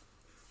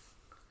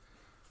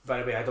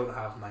 By the way, I don't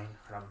have mine.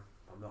 I'm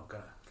not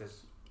gonna,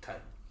 because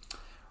time.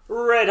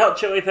 Red Hot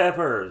Chili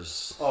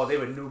Peppers. Oh, they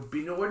would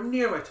be nowhere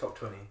near my top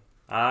 20.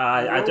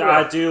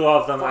 I do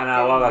love them, and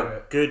I love Fucking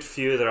a good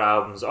few of their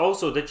albums.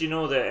 Also, did you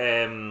know that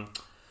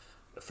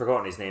I've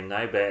forgotten his name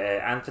now, but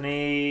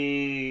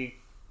Anthony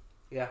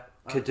Yeah.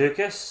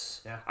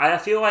 Kadukis? Yeah. I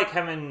feel like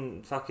him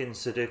and fucking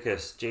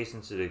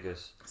Jason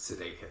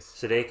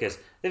Sudeikis,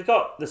 they've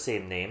got the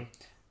same name.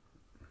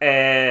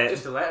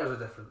 Just the letters are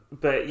different.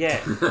 But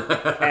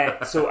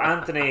yeah, so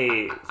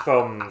Anthony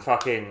from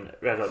fucking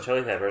Red Hot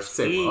Chili Peppers,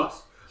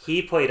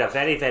 he played a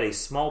very, very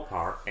small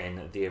part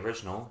in the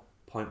original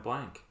Point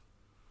Blank.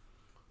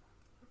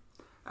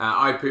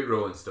 I put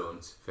Rolling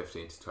Stones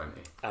 15 to 20.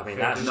 I mean,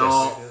 that's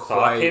Not just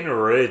quite. fucking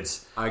rude.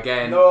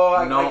 Again,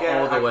 No, not I get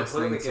it. all the I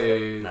listening completely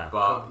to, No.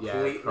 but yeah,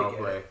 Completely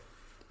probably. get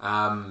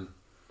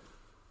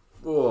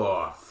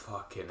Oh,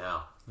 fucking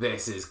hell.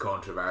 This is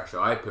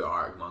controversial. I put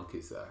Arctic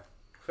Monkeys there.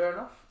 Fair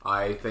enough.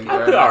 I think I'd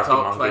they're put in the Arctic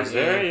top Monkeys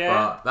 20, there, yeah.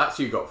 but that's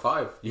you got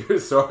 5. You're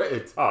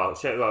sorted. Oh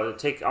shit! Well,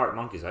 take Arctic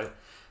Monkeys out.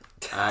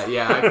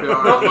 Yeah, I put Arctic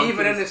Not Monkeys.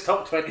 even in this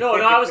top 20. No,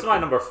 that was my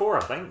number 4,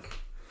 I think.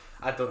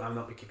 I'm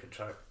not keeping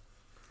track.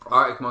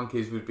 Arctic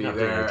Monkeys would be Not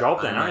doing there. your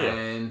job then, and are you?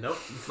 then Nope.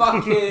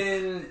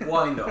 Fucking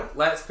why not?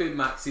 Let's put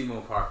Maximo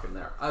Park in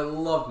there. I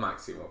love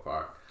Maximo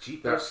Park. They're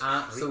Jeepers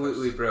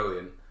absolutely creepers.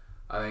 brilliant.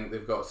 I think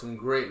they've got some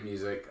great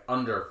music,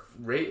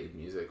 underrated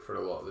music for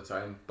a lot of the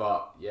time.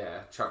 But yeah,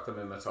 chuck them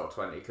in my top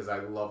 20 because I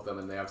love them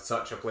and they have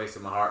such a place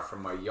in my heart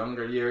from my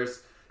younger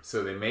years.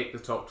 So they make the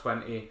top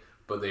 20,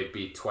 but they'd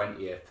be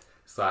 20th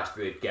 /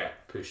 they'd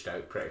get pushed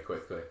out pretty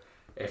quickly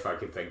if I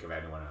could think of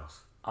anyone else.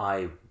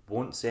 I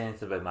won't say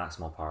anything about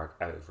Maximo Park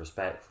out of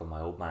respect for my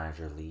old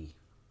manager Lee,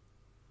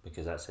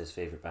 because that's his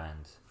favourite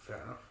band.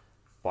 Fair enough.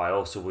 But I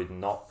also would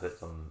not put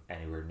them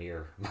anywhere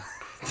near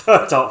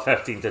top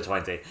 15 to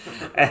 20.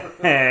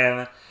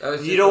 That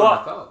was just You know I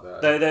what?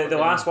 thought that. The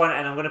last one,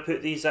 and I'm going to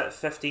put these at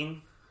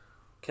 15.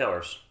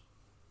 Killers.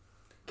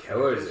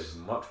 Killers is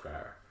much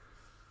better.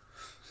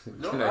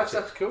 No, that's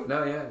cool.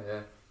 No,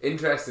 yeah.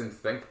 Interesting to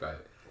think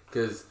about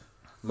because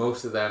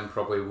most of them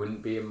probably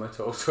wouldn't be in my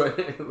top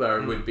 20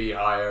 or would be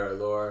higher or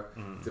lower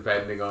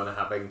depending on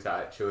having to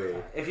actually...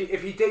 If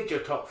you did your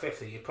top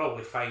 50, you'd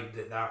probably find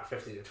that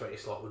 50 to 20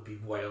 slot would be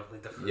wildly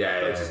different. Yeah,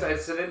 But yeah,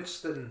 it's an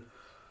interesting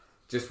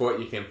Just what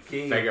you can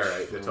Gauge. figure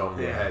out the top of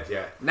your Yeah. head,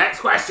 yeah. Next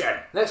question!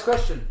 Next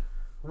question.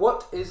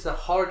 What is the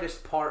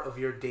hardest part of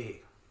your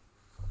day?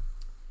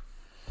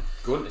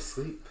 Going to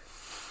sleep.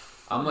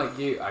 I'm like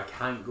you, I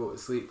can't go to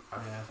sleep. I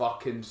Yeah.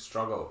 fucking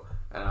struggle.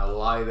 And I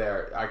lie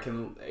there. I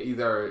can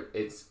either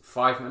it's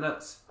 5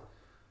 minutes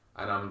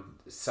and I'm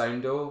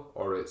soundo,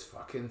 or it's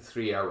fucking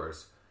 3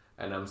 hours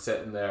and I'm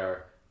sitting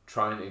there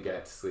trying to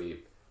get to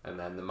sleep, and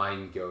then the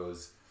mind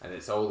goes and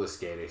it's all the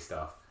scary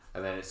stuff,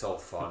 and then it's all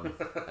fun,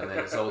 and then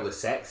it's all the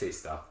sexy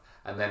stuff,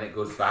 and then it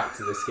goes back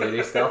to the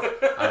scary stuff,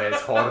 and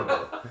it's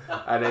horrible.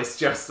 And it's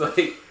just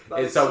like,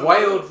 it's a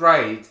wild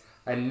ride.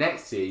 And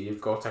next to you, you've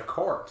got a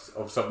corpse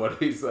of someone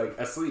who's like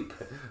asleep,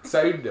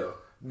 soundo,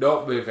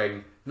 not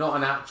moving, not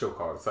an actual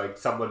corpse, like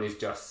someone who's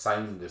just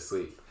sound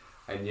asleep.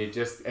 And you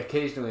just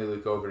occasionally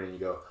look over and you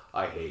go,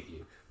 I hate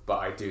you, but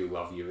I do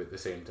love you at the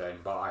same time.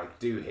 But I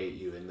do hate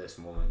you in this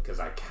moment because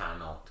I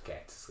cannot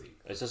get to sleep.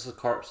 Is this the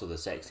corpse or the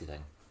sexy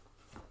thing?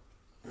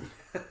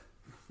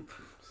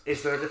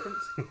 Is there a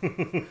difference?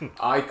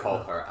 I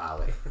call her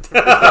Ali.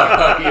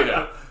 You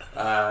know.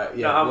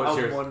 Yeah, No, what's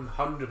I'm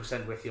yours?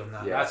 100% with you on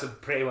that. Yeah. That's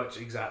pretty much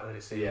exactly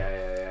the same. Yeah,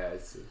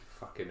 it's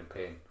fucking a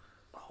pain.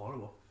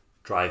 Horrible.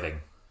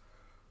 Driving.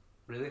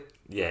 Really?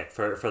 Yeah,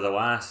 for the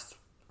last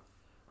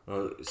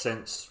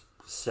since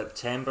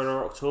September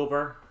or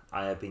October,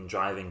 I have been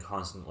driving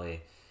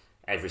constantly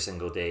every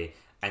single day.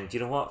 And you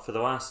know what? For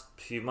the last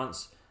few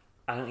months,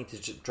 I don't need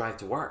to drive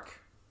to work.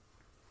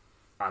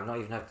 I'm not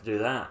even have to do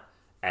that.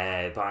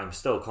 But I'm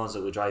still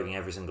constantly driving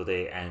every single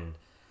day, and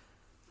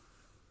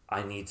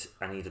I need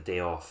a day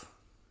off.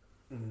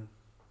 Mm-hmm.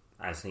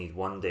 I just need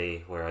one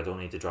day where I don't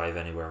need to drive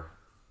anywhere,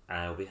 and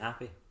I'll be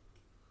happy.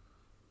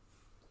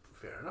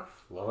 Fair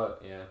enough. Love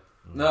it, yeah.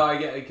 No, I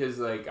get it because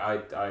like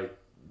I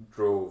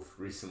drove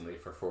recently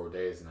for 4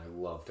 days and I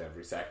loved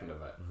every second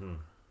of it. Mm-hmm.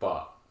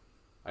 But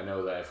I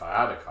know that if I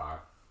had a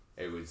car,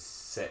 it would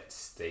sit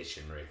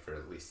stationary for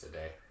at least a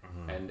day,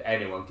 and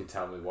anyone could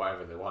tell me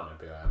whatever they want. I'd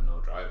be like, I'm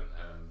not driving.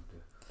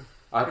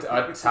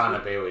 I'd tan a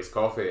Bailey's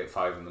coffee at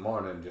 5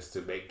 a.m. just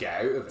to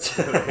get out of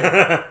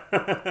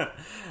it.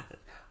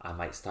 I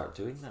might start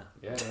doing that.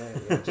 Yeah.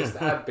 Just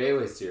add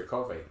Bailey's to your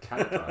coffee.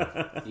 Can't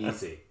drive.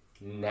 Easy.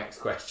 Next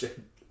question.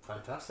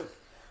 Fantastic.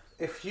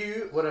 If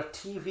you were a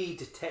TV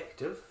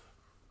detective,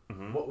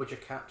 what would your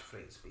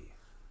catchphrase be?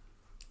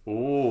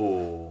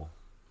 Ooh.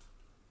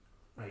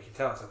 Well, you can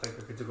tell us. I think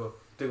we could do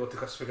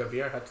took us figure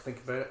beer. Had to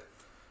think about it.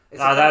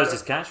 That was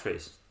his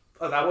catchphrase.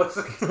 Oh, that was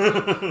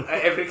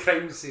at every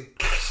crime scene.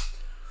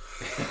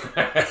 I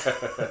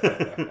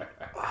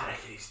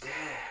reckon he's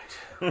dead.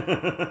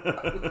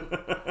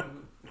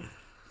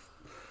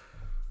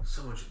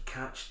 Someone should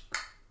catch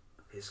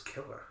his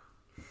killer.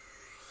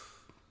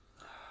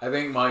 I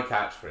think my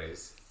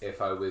catchphrase,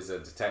 if I was a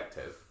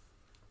detective,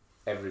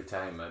 every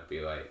time I'd be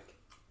like,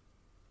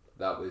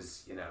 that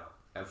was,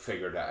 and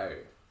figured it out,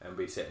 and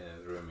be sitting in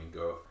the room and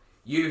go,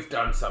 you've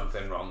done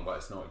something wrong, but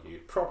it's not you.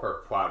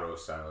 Proper Poirot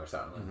style or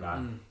something like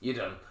that. You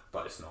done,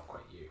 but it's not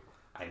quite you.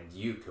 And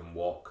you can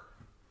walk,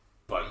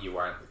 but you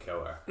weren't the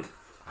killer.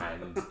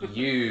 And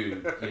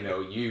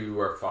you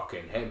were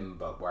fucking him,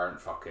 but weren't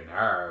fucking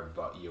her,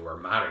 but you were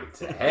married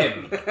to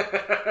him.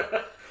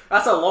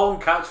 That's a long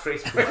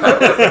catchphrase.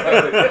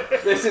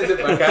 This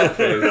isn't my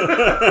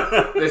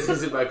catchphrase. This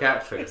isn't my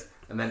catchphrase.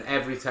 And then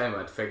every time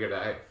I'd figured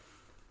it out,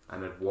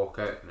 and I'd walk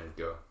out and I'd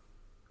go,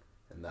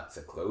 and that's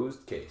a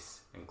closed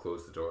case, and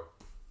close the door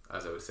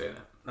as I was saying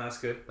it. That's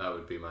good. That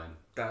would be mine.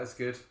 That is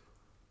good.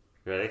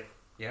 Ready?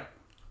 Yeah.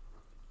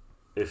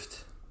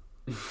 Oofed.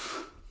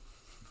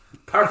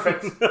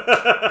 Perfect.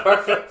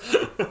 Perfect.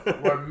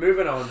 We're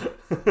moving on.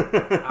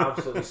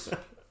 Absolutely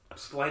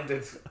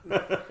splendid.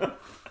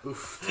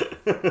 Oof.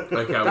 I can't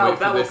wait for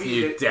that will this be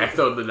new the- Death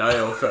on the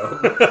Nile film.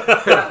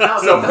 That'll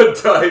Someone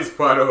dies,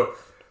 Poirot.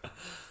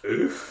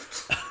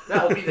 Oof.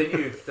 be the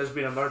new. There's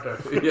been a murder.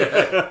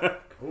 Yeah.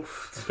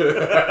 Oof.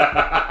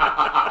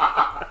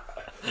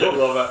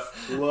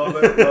 Love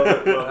it.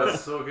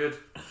 That's so good.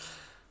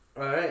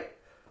 Alright.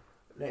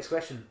 Next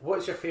question.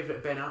 What's your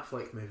favourite Ben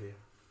Affleck movie?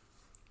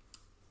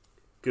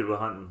 Good Will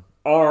Hunting.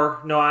 Or,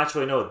 no,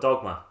 actually, no,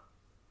 Dogma.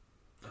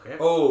 Okay.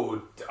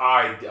 Oh,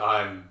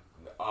 I'm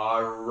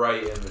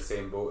right in the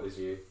same boat as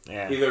you.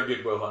 Yeah. Either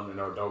Good Will Hunting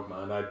or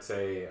Dogma, and I'd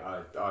say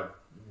I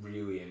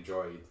really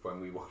enjoyed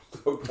when we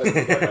watched Dogma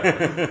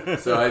together.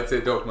 So I'd say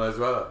Dogma as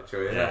well,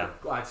 actually. Yeah.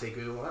 Well, I'd say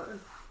Good Will Hunting.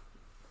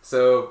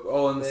 So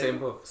all in the same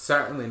boat.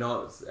 Certainly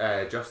not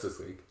Justice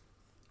League.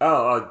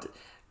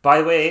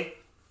 By the way,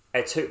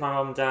 it took my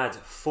mum and dad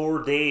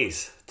 4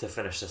 days to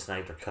finish the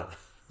Snyder Cut.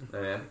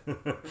 Yeah.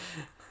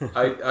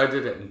 I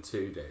did it in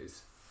 2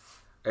 days.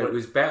 It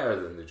was better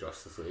than the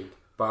Justice League,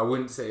 but I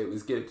wouldn't say it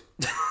was good.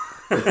 So,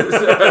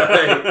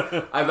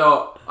 I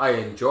thought I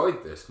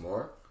enjoyed this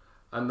more,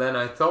 and then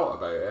I thought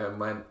about it and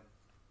went,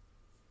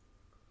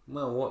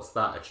 well, what's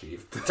that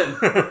achieved then?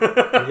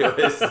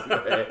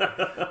 Realistically.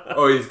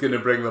 Oh, he's going to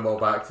bring them all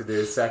back to do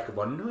his second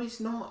one. No, he's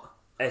not.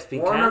 It's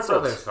been Warner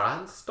cancelled. Brothers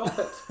fans, stop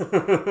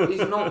it.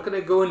 He's not going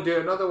to go and do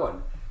another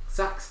one.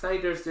 Zack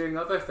Snyder's doing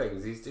other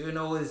things. He's doing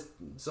all his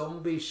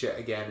zombie shit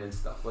again and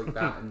stuff like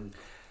that. And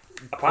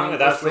Apparently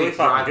that's really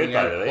fucking good,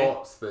 by the way.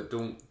 Plots that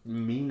don't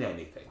mean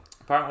anything.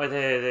 Apparently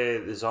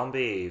the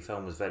zombie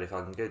film was very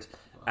fucking good.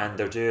 And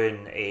they're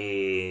doing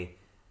a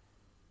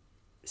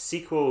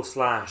sequel /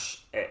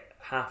 it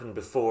happened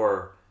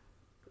before,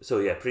 so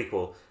yeah,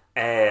 prequel.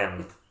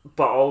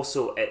 But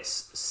also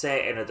it's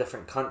set in a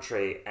different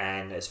country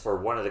and it's for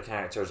one of the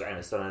characters and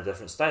it's done in a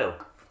different style.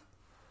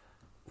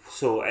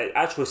 So it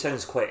actually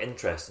sounds quite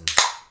interesting.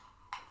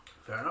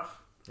 Fair enough.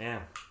 Yeah.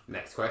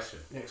 Next question.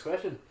 Next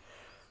question.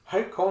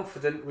 How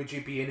confident would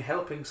you be in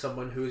helping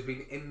someone who has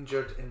been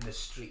injured in the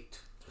street?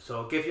 So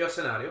I'll give you a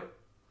scenario.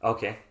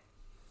 Okay.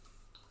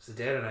 It's the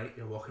dead of night,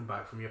 you're walking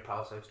back from your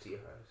pal's house to your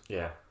house.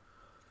 Yeah.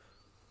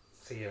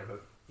 So you're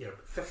about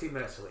 15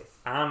 minutes away.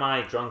 Am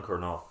I drunk or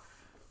not?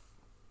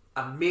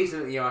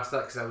 Amazing that you asked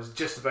that, because that was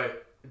just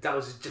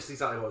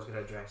exactly what I was going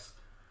to address.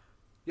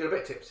 You're a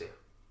bit tipsy.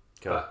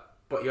 Cool.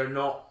 But you're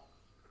not.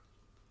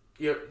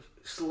 You're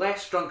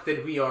less drunk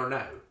than we are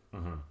now.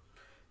 Mm-hmm.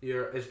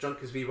 You're as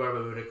drunk as we were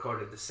when we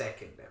recorded the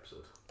second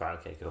episode. Right,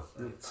 okay, cool.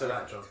 So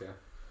that drunk. Yeah.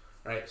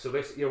 Right, so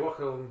basically you're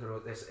walking along the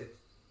road. Let's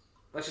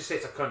just say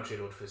it's a country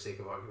road for the sake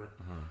of argument.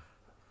 Mm-hmm.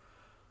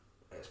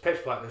 It's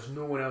pitch black, there's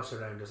no one else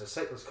around. There's a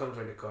cyclist comes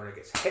around the corner,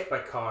 gets hit by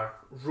a car,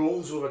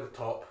 rolls over the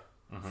top,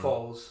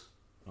 falls,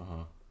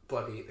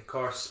 bloody. The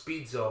car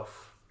speeds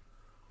off.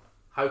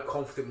 How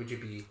confident would you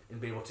be in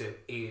being able to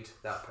aid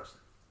that person?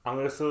 I'm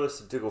going to throw this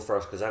to Dougal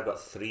first because I've got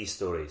 3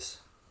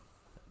 stories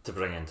to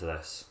bring into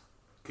this.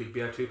 Could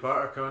be a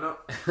 2-parter coming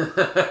up.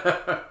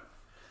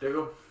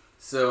 Dougal?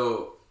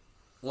 So,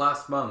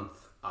 last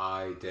month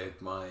I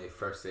did my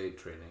first aid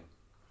training.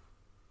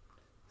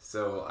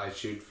 So I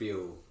should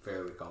feel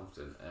fairly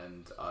confident,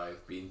 and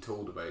I've been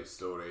told about a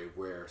story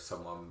where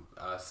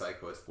a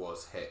cyclist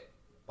was hit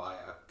by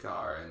a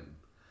car and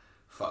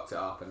fucked it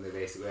up, and they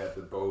basically had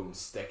the bone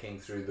sticking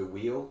through the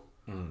wheel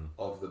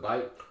of the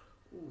bike.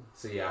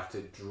 So you have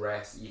to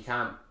you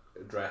can't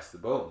dress the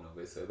bone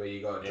obviously, but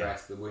you got to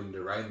dress the wound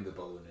around the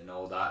bone and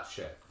all that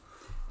shit.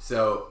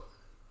 So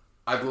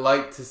I'd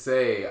like to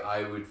say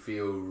I would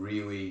feel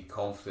really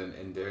confident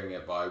in doing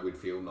it, but I would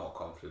feel not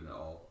confident at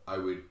all. I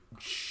would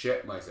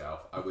shit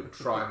myself. I would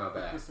try my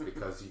best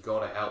because you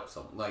got to help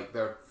someone. Like,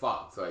 they're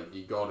fucked. Like,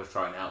 you got to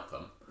try and help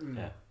them.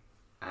 Yeah.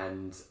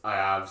 And I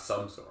have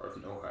some sort of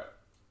know-how.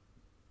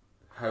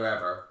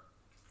 However,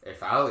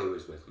 if Ali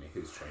was with me,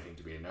 who's training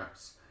to be a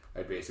nurse,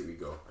 I'd basically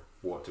go,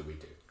 what do we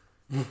do?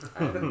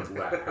 And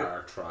let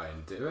her try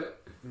and do it.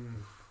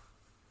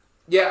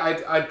 Yeah,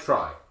 I'd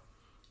try.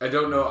 I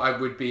don't know, I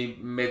would be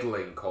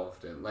middling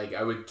confident. Like,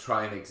 I would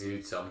try and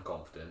exude some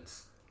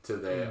confidence to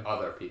the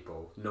other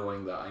people,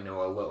 knowing that I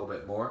know a little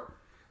bit more,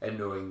 and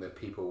knowing that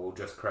people will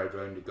just crowd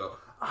around and go,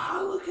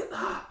 look at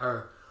that,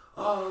 or,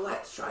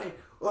 let's try,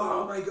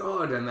 oh my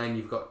god, and then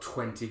you've got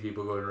 20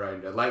 people going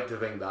around. I'd like to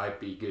think that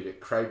I'd be good at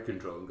crowd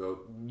control and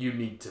go, you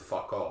need to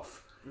fuck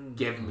off.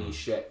 Give me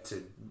shit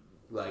to,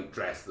 like,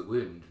 dress the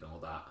wound and all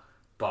that.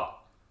 But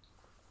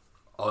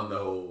on the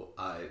whole,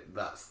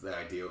 that's the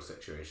ideal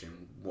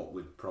situation. What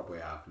would probably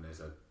happen is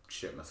I'd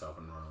shit myself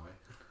and run away.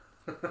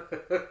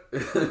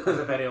 That's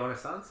a very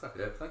honest answer.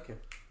 Yeah. Thank you.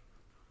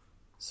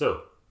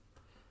 So,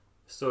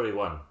 story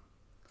 1.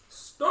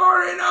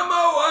 Story number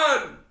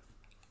 1!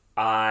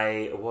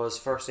 I was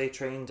first aid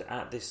trained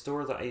at the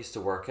store that I used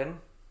to work in.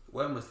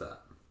 When was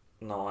that?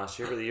 Not last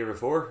year, but the year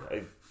before.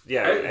 No,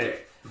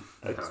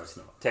 it's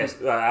not. It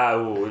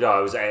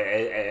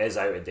is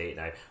out of date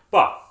now.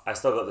 But I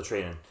still got the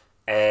training.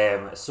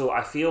 So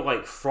I feel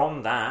like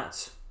from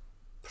that,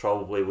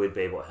 probably would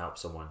be able to help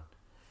someone.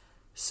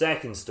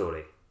 Second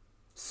story.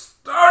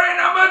 Story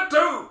number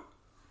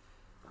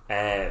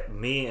 2!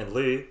 Me and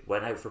Lou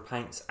went out for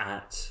pints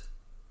at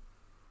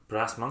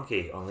Brass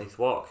Monkey on Leith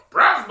Walk.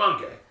 Brass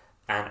Monkey!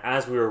 And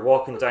as we were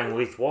walking down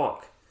Leith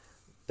Walk,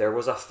 there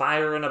was a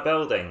fire in a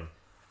building.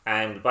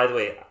 And by the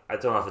way, I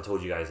don't know if I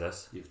told you guys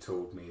this. You've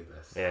told me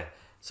this. Yeah.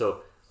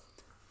 So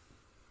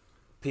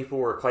people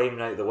were climbing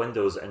out the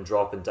windows and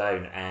dropping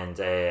down, and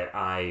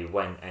I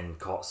went and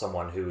caught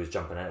someone who was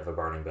jumping out of a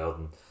burning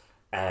building,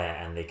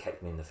 and they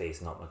kicked me in the face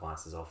and knocked my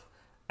glasses off.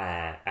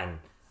 And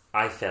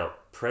I felt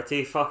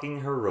pretty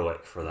fucking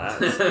heroic for that.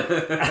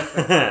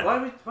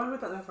 Why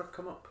would that never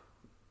come up?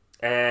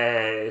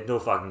 No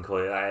fucking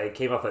clue. It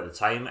came up at the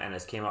time, and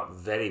it's came up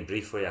very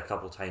briefly a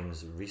couple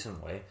times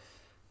recently.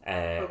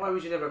 But why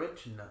would you never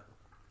mention that?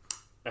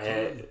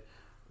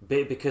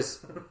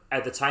 Because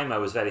at the time I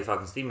was very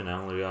fucking steaming. I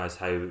only realised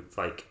how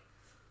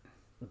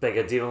big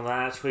a deal that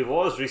actually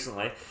was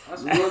recently.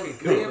 That's fucking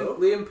cool.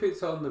 Liam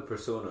puts on the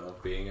persona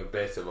of being a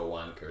bit of a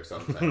wanker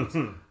sometimes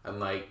and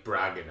like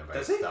bragging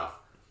about stuff.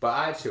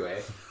 But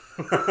actually,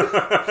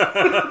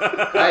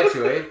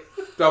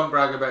 don't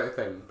brag about a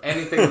thing.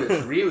 Anything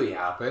that's really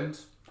happened,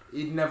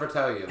 he'd never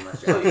tell you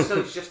unless you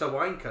So he's just a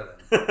wanker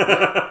then?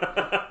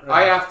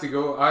 I have to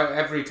go,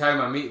 every time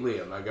I meet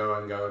Liam, I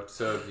go,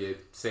 so have you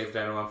saved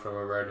anyone from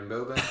a burning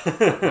building?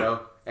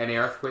 No. Any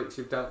earthquakes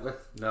you've dealt with?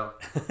 No.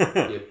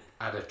 You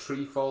Had a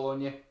tree fall on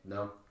you?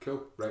 No.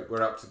 Cool. Right,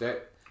 we're up to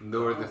date. And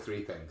those are the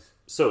 3 things.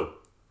 So,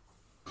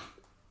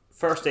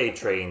 first aid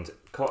trained,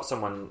 caught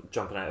someone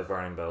jumping out of a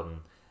burning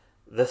building.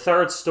 The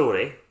third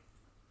story.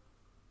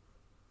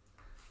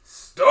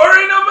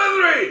 Story number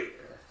 3!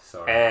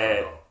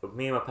 Sorry.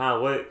 Me and my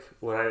pal Luke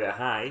were out at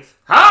Hive.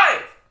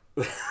 Hive!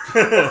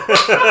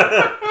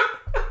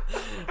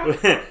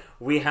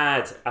 We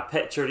had a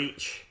picture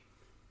each,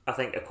 I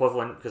think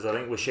equivalent, because I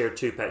think we shared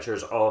 2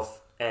 pictures of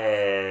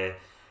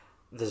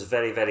this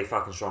very, very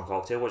fucking strong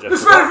cocktail. Which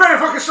This very, very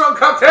fucking strong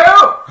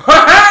cocktail!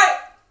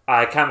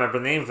 I can't remember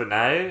the name of it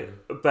now,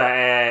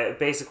 but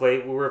basically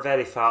we were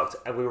very fucked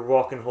and we were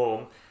walking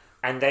home,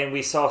 and then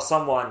we saw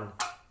someone.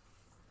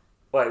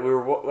 Like we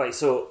were like,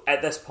 so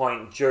at this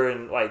point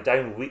during like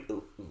down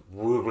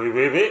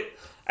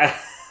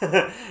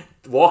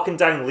walking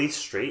down Leith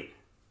Street,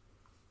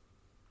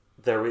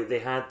 they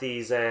had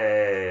these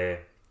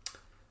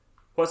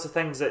what's the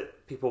things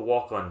that people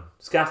walk on,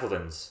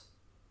 scaffoldings.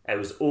 It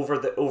was over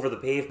the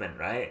pavement,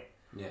 right?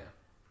 Yeah.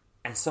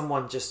 And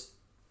someone just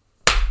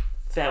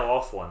fell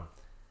off one,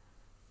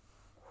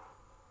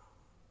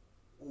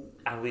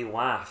 and we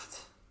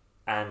laughed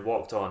and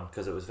walked on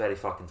because it was very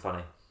fucking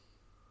funny.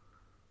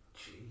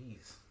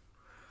 Jeez.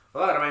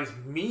 Well, that reminds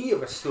me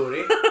of a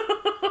story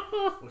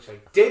which I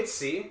did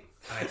see,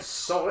 and I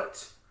saw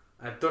it.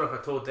 I don't know if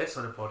I told this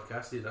on the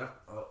podcast either.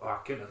 Oh, I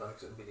couldn't have done it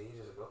because it had been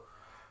ages ago.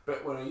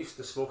 But when I used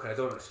to smoke, and I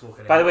don't smoke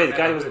anymore. By the way, the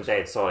guy wasn't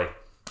dead, sorry.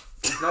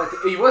 No,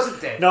 he wasn't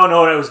dead. No,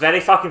 it was very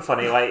fucking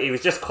funny. Like, he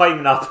was just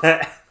climbing up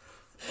it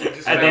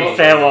Just and fell then off.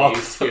 fell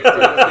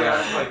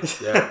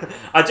off. Yeah.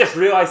 I just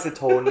realised the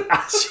tone. No,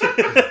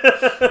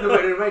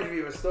 but it reminded me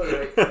of a story,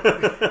 right?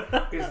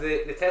 Because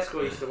the Tesco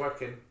I used to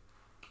work in,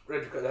 they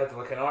had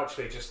like an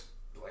archway just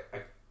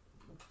like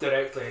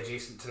directly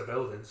adjacent to the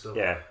building, so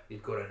Yeah.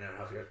 you'd go in there and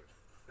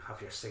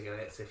have your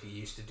cigarettes if you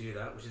used to do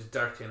that, which is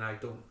dirty, and I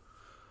don't.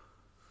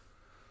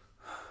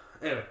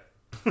 Anyway,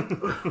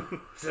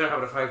 so I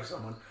having a fight with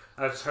someone,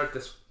 and I just heard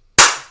this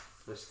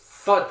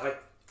thud,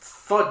 like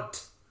thud.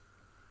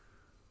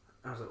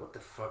 I was like, "What the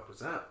fuck was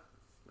that?"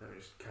 And I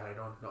just carried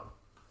on, not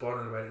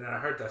bothering about it. And then I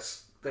heard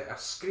this, like a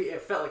scream.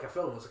 It felt like a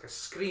film. It was like a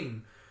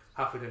scream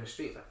halfway down the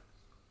street.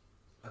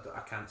 Like,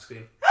 I can't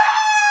scream.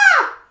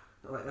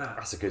 Not like that.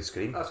 That's a good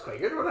scream. That's quite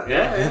good, wasn't it?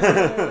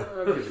 Yeah.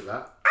 I'll give you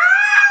that.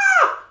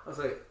 I was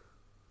like,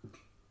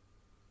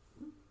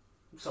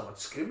 someone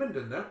screaming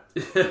down there.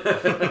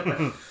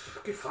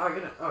 Good fag,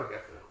 innit? Oh, yeah,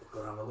 go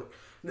and have a look.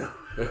 No,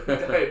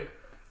 down,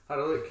 had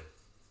a look.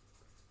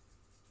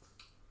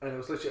 And it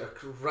was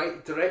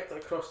literally directly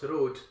across the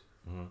road,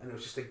 and it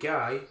was just a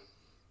guy,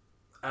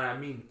 and I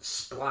mean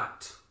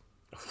splat.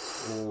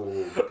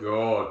 Oh,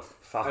 God.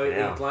 Fucking It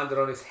hell. landed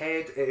on his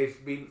head.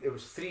 It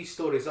was 3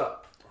 stories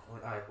up.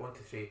 Aye, 1 to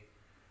 3.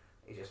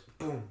 He just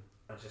boom.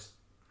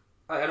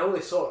 I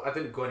only saw. I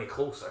didn't go any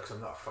closer because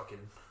I'm not a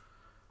fucking.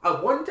 I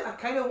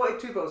kind of wanted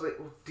to, but I was like,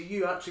 well, do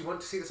you actually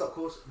want to see this up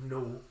close?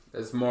 No.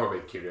 It's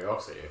morbid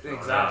curiosity. If not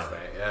Exactly.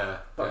 anything, yeah.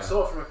 But I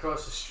saw it from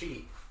across the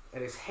street,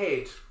 and his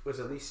head was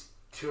at least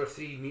 2 or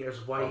 3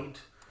 meters wide.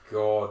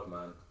 God,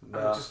 man. And it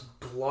was just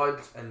blood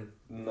and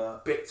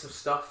bits of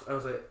stuff. And I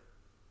was like,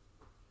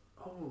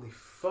 holy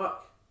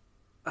fuck.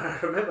 And I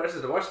remember, this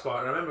is the worst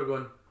part, and I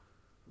remember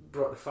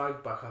brought the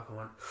fag back up and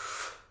went,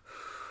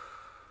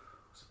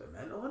 it's a bit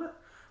mental, isn't it?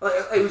 Like,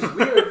 it was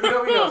weird, you know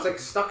what I mean? I was like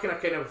stuck in a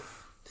kind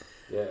of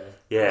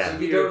Yeah.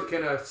 weird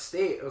kind of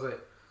state. I was like,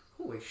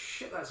 holy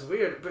shit, that's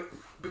weird. But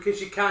because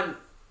you can't,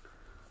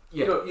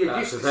 you know, you're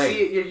used to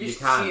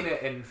seeing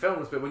it in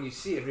films, but when you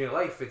see it in real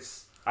life,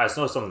 it's not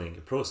something you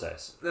can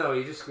process. no,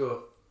 you just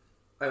go,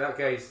 like that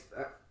guy's,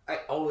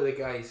 all of the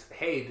guy's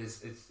head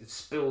is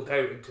spilled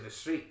out into the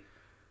street.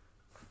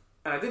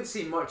 And I didn't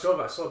see much of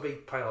it. I saw a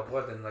big pile of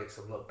blood and like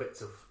some little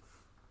bits of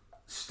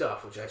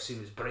stuff, which I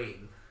assume is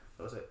brain.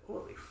 I was like,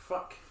 holy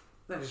fuck.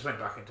 Then I just went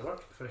back into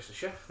work, finished the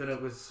shift, and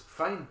it was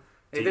fine.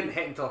 It didn't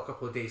hit until a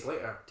couple of days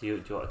later. Do you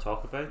want to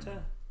talk about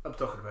it? I'm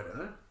talking about it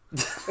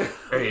now.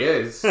 There he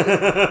is. Good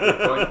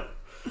point.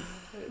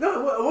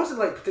 No, it wasn't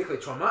like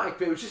particularly traumatic,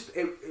 but it was just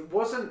it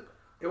wasn't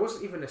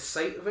even the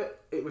sight of it.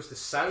 It was the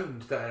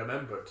sound that I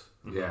remembered.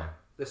 Yeah.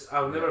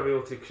 I'll never be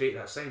able to create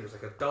that sound. It was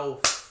like a dull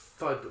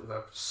thud with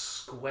a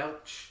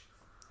squelch.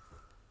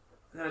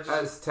 And I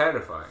That's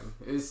terrifying.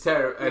 It's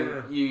terrible, Yeah.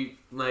 and you,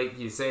 like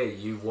you say,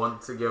 you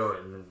want to go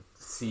and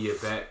see a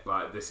bit,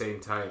 but at the same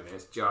time,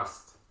 it's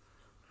just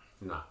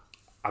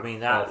I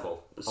mean, that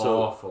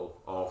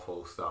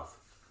awful stuff.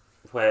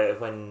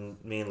 when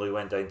me and Lou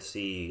went down to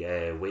see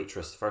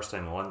Waitress the first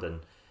time in London,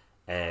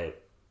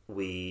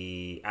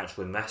 we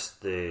actually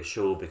missed the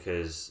show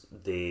because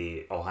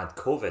they all had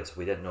COVID.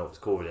 We didn't know it was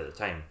COVID at the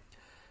time,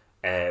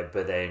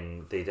 but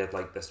then they did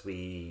like this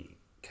wee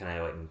kind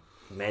of like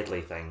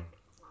medley thing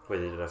where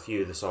they did a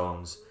few of the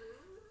songs,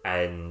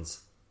 and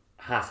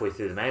halfway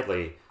through the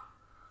medley,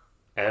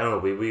 I don't know,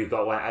 we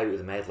got went out of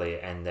the medley,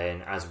 and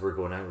then as we're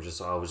going out, we'll just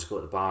go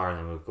to the bar, and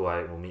then we'll go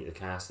out and we'll meet the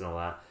cast and all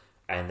that,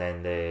 and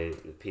then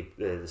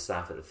the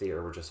staff at the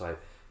theatre were just like,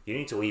 you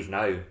need to leave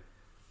now, and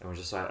we're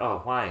just like,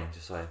 oh, why? And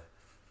just like,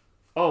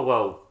 oh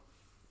well,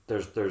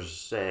 there's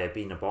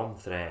been a bomb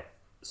threat,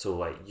 so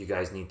like you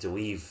guys need to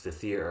leave the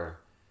theatre.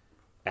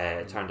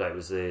 It turned out it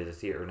was the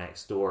theatre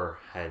next door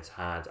had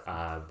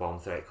a bomb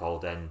threat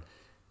called in,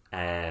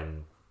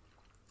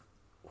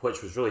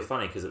 which was really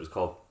funny because it was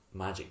called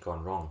Magic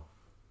Gone Wrong.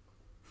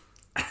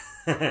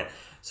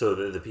 So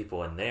the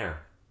people in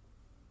there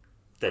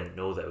didn't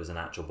know that it was an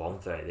actual bomb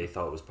threat. They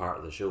thought it was part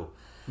of the show.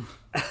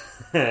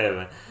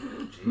 But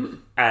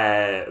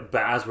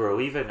as we were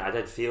leaving, I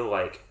did feel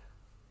like,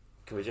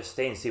 can we just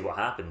stay and see what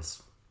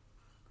happens?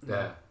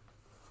 Yeah.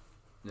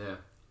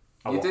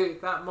 You do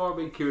that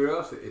morbid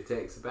curiosity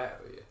takes the better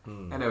of you.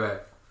 Anyway,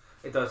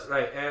 It does,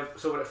 right.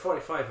 So we're at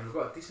 45 and we've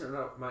got a decent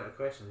amount of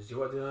questions. Do you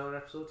want to do another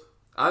episode?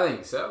 I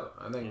think so.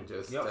 I think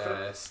just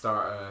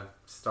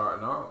start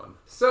another one.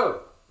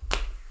 So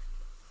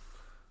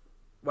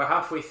we're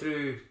halfway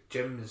through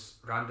Jim's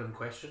random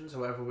questions, or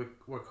whatever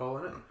we're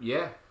calling it.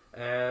 Yeah.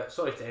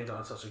 Sorry to end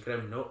on such a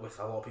grim note with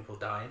a lot of people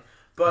dying,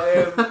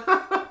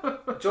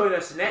 but join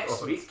us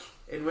next week,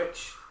 in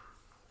which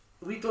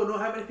we don't know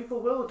how many people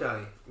will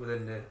die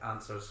within the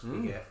answers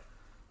we get.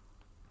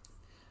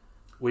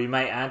 We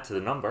might add to the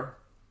number.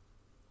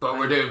 But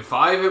we're doing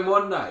 5 in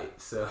one night,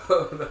 so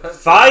that's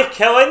 5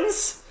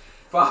 killings?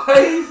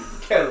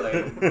 5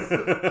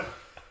 killings.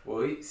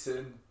 We'll eat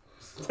soon.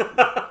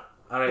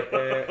 Alright,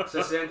 so this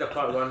is the end of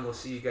part 1. We'll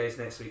see you guys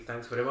next week.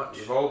 Thanks very much.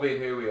 We've all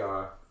been who we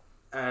are.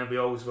 And we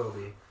always will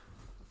be.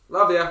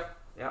 Love ya.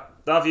 Yeah.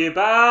 Love you,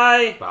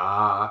 bye!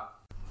 Bye.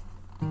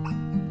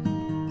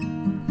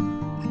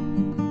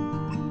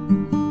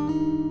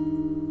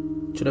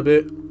 Chin a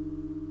boot.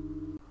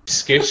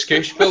 Skoosh,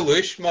 skoosh,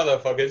 baloosh,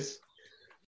 motherfuckers.